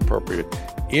interesting and appropriate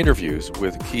interviews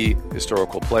with key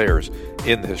historical players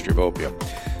in the history of opium.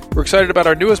 We're excited about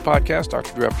our newest podcast,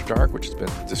 Dr. Drew After Dark, which has been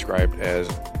described as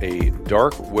a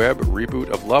dark web reboot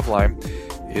of Loveline.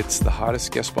 It's the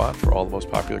hottest guest spot for all the most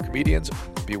popular comedians.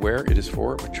 Beware, it is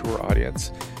for a mature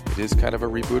audience. It is kind of a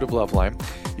reboot of Loveline.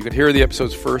 You can hear the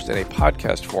episodes first in a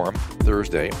podcast form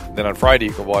Thursday. Then on Friday,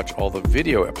 you can watch all the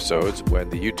video episodes when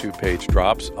the YouTube page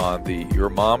drops on the Your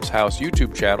Mom's House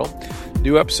YouTube channel.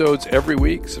 New episodes every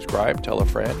week. Subscribe, tell a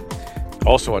friend.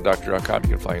 Also on Doctor.com, you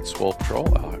can find Swole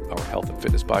Patrol, our health and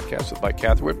fitness podcast with Mike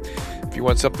Catherwood. If you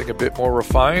want something a bit more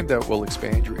refined that will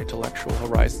expand your intellectual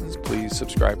horizons, please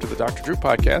subscribe to the Dr. Drew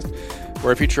podcast,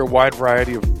 where I feature a wide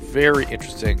variety of very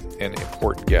interesting and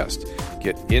important guests.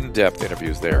 Get in-depth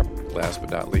interviews there. Last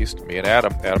but not least, me and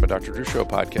Adam and Dr. Drew Show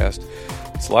podcast.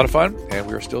 It's a lot of fun, and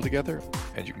we are still together,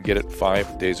 and you can get it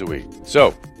 5 days a week.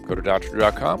 So go to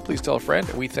drdrew.com, please tell a friend,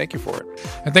 and we thank you for it.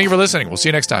 And thank you for listening. We'll see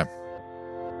you next time.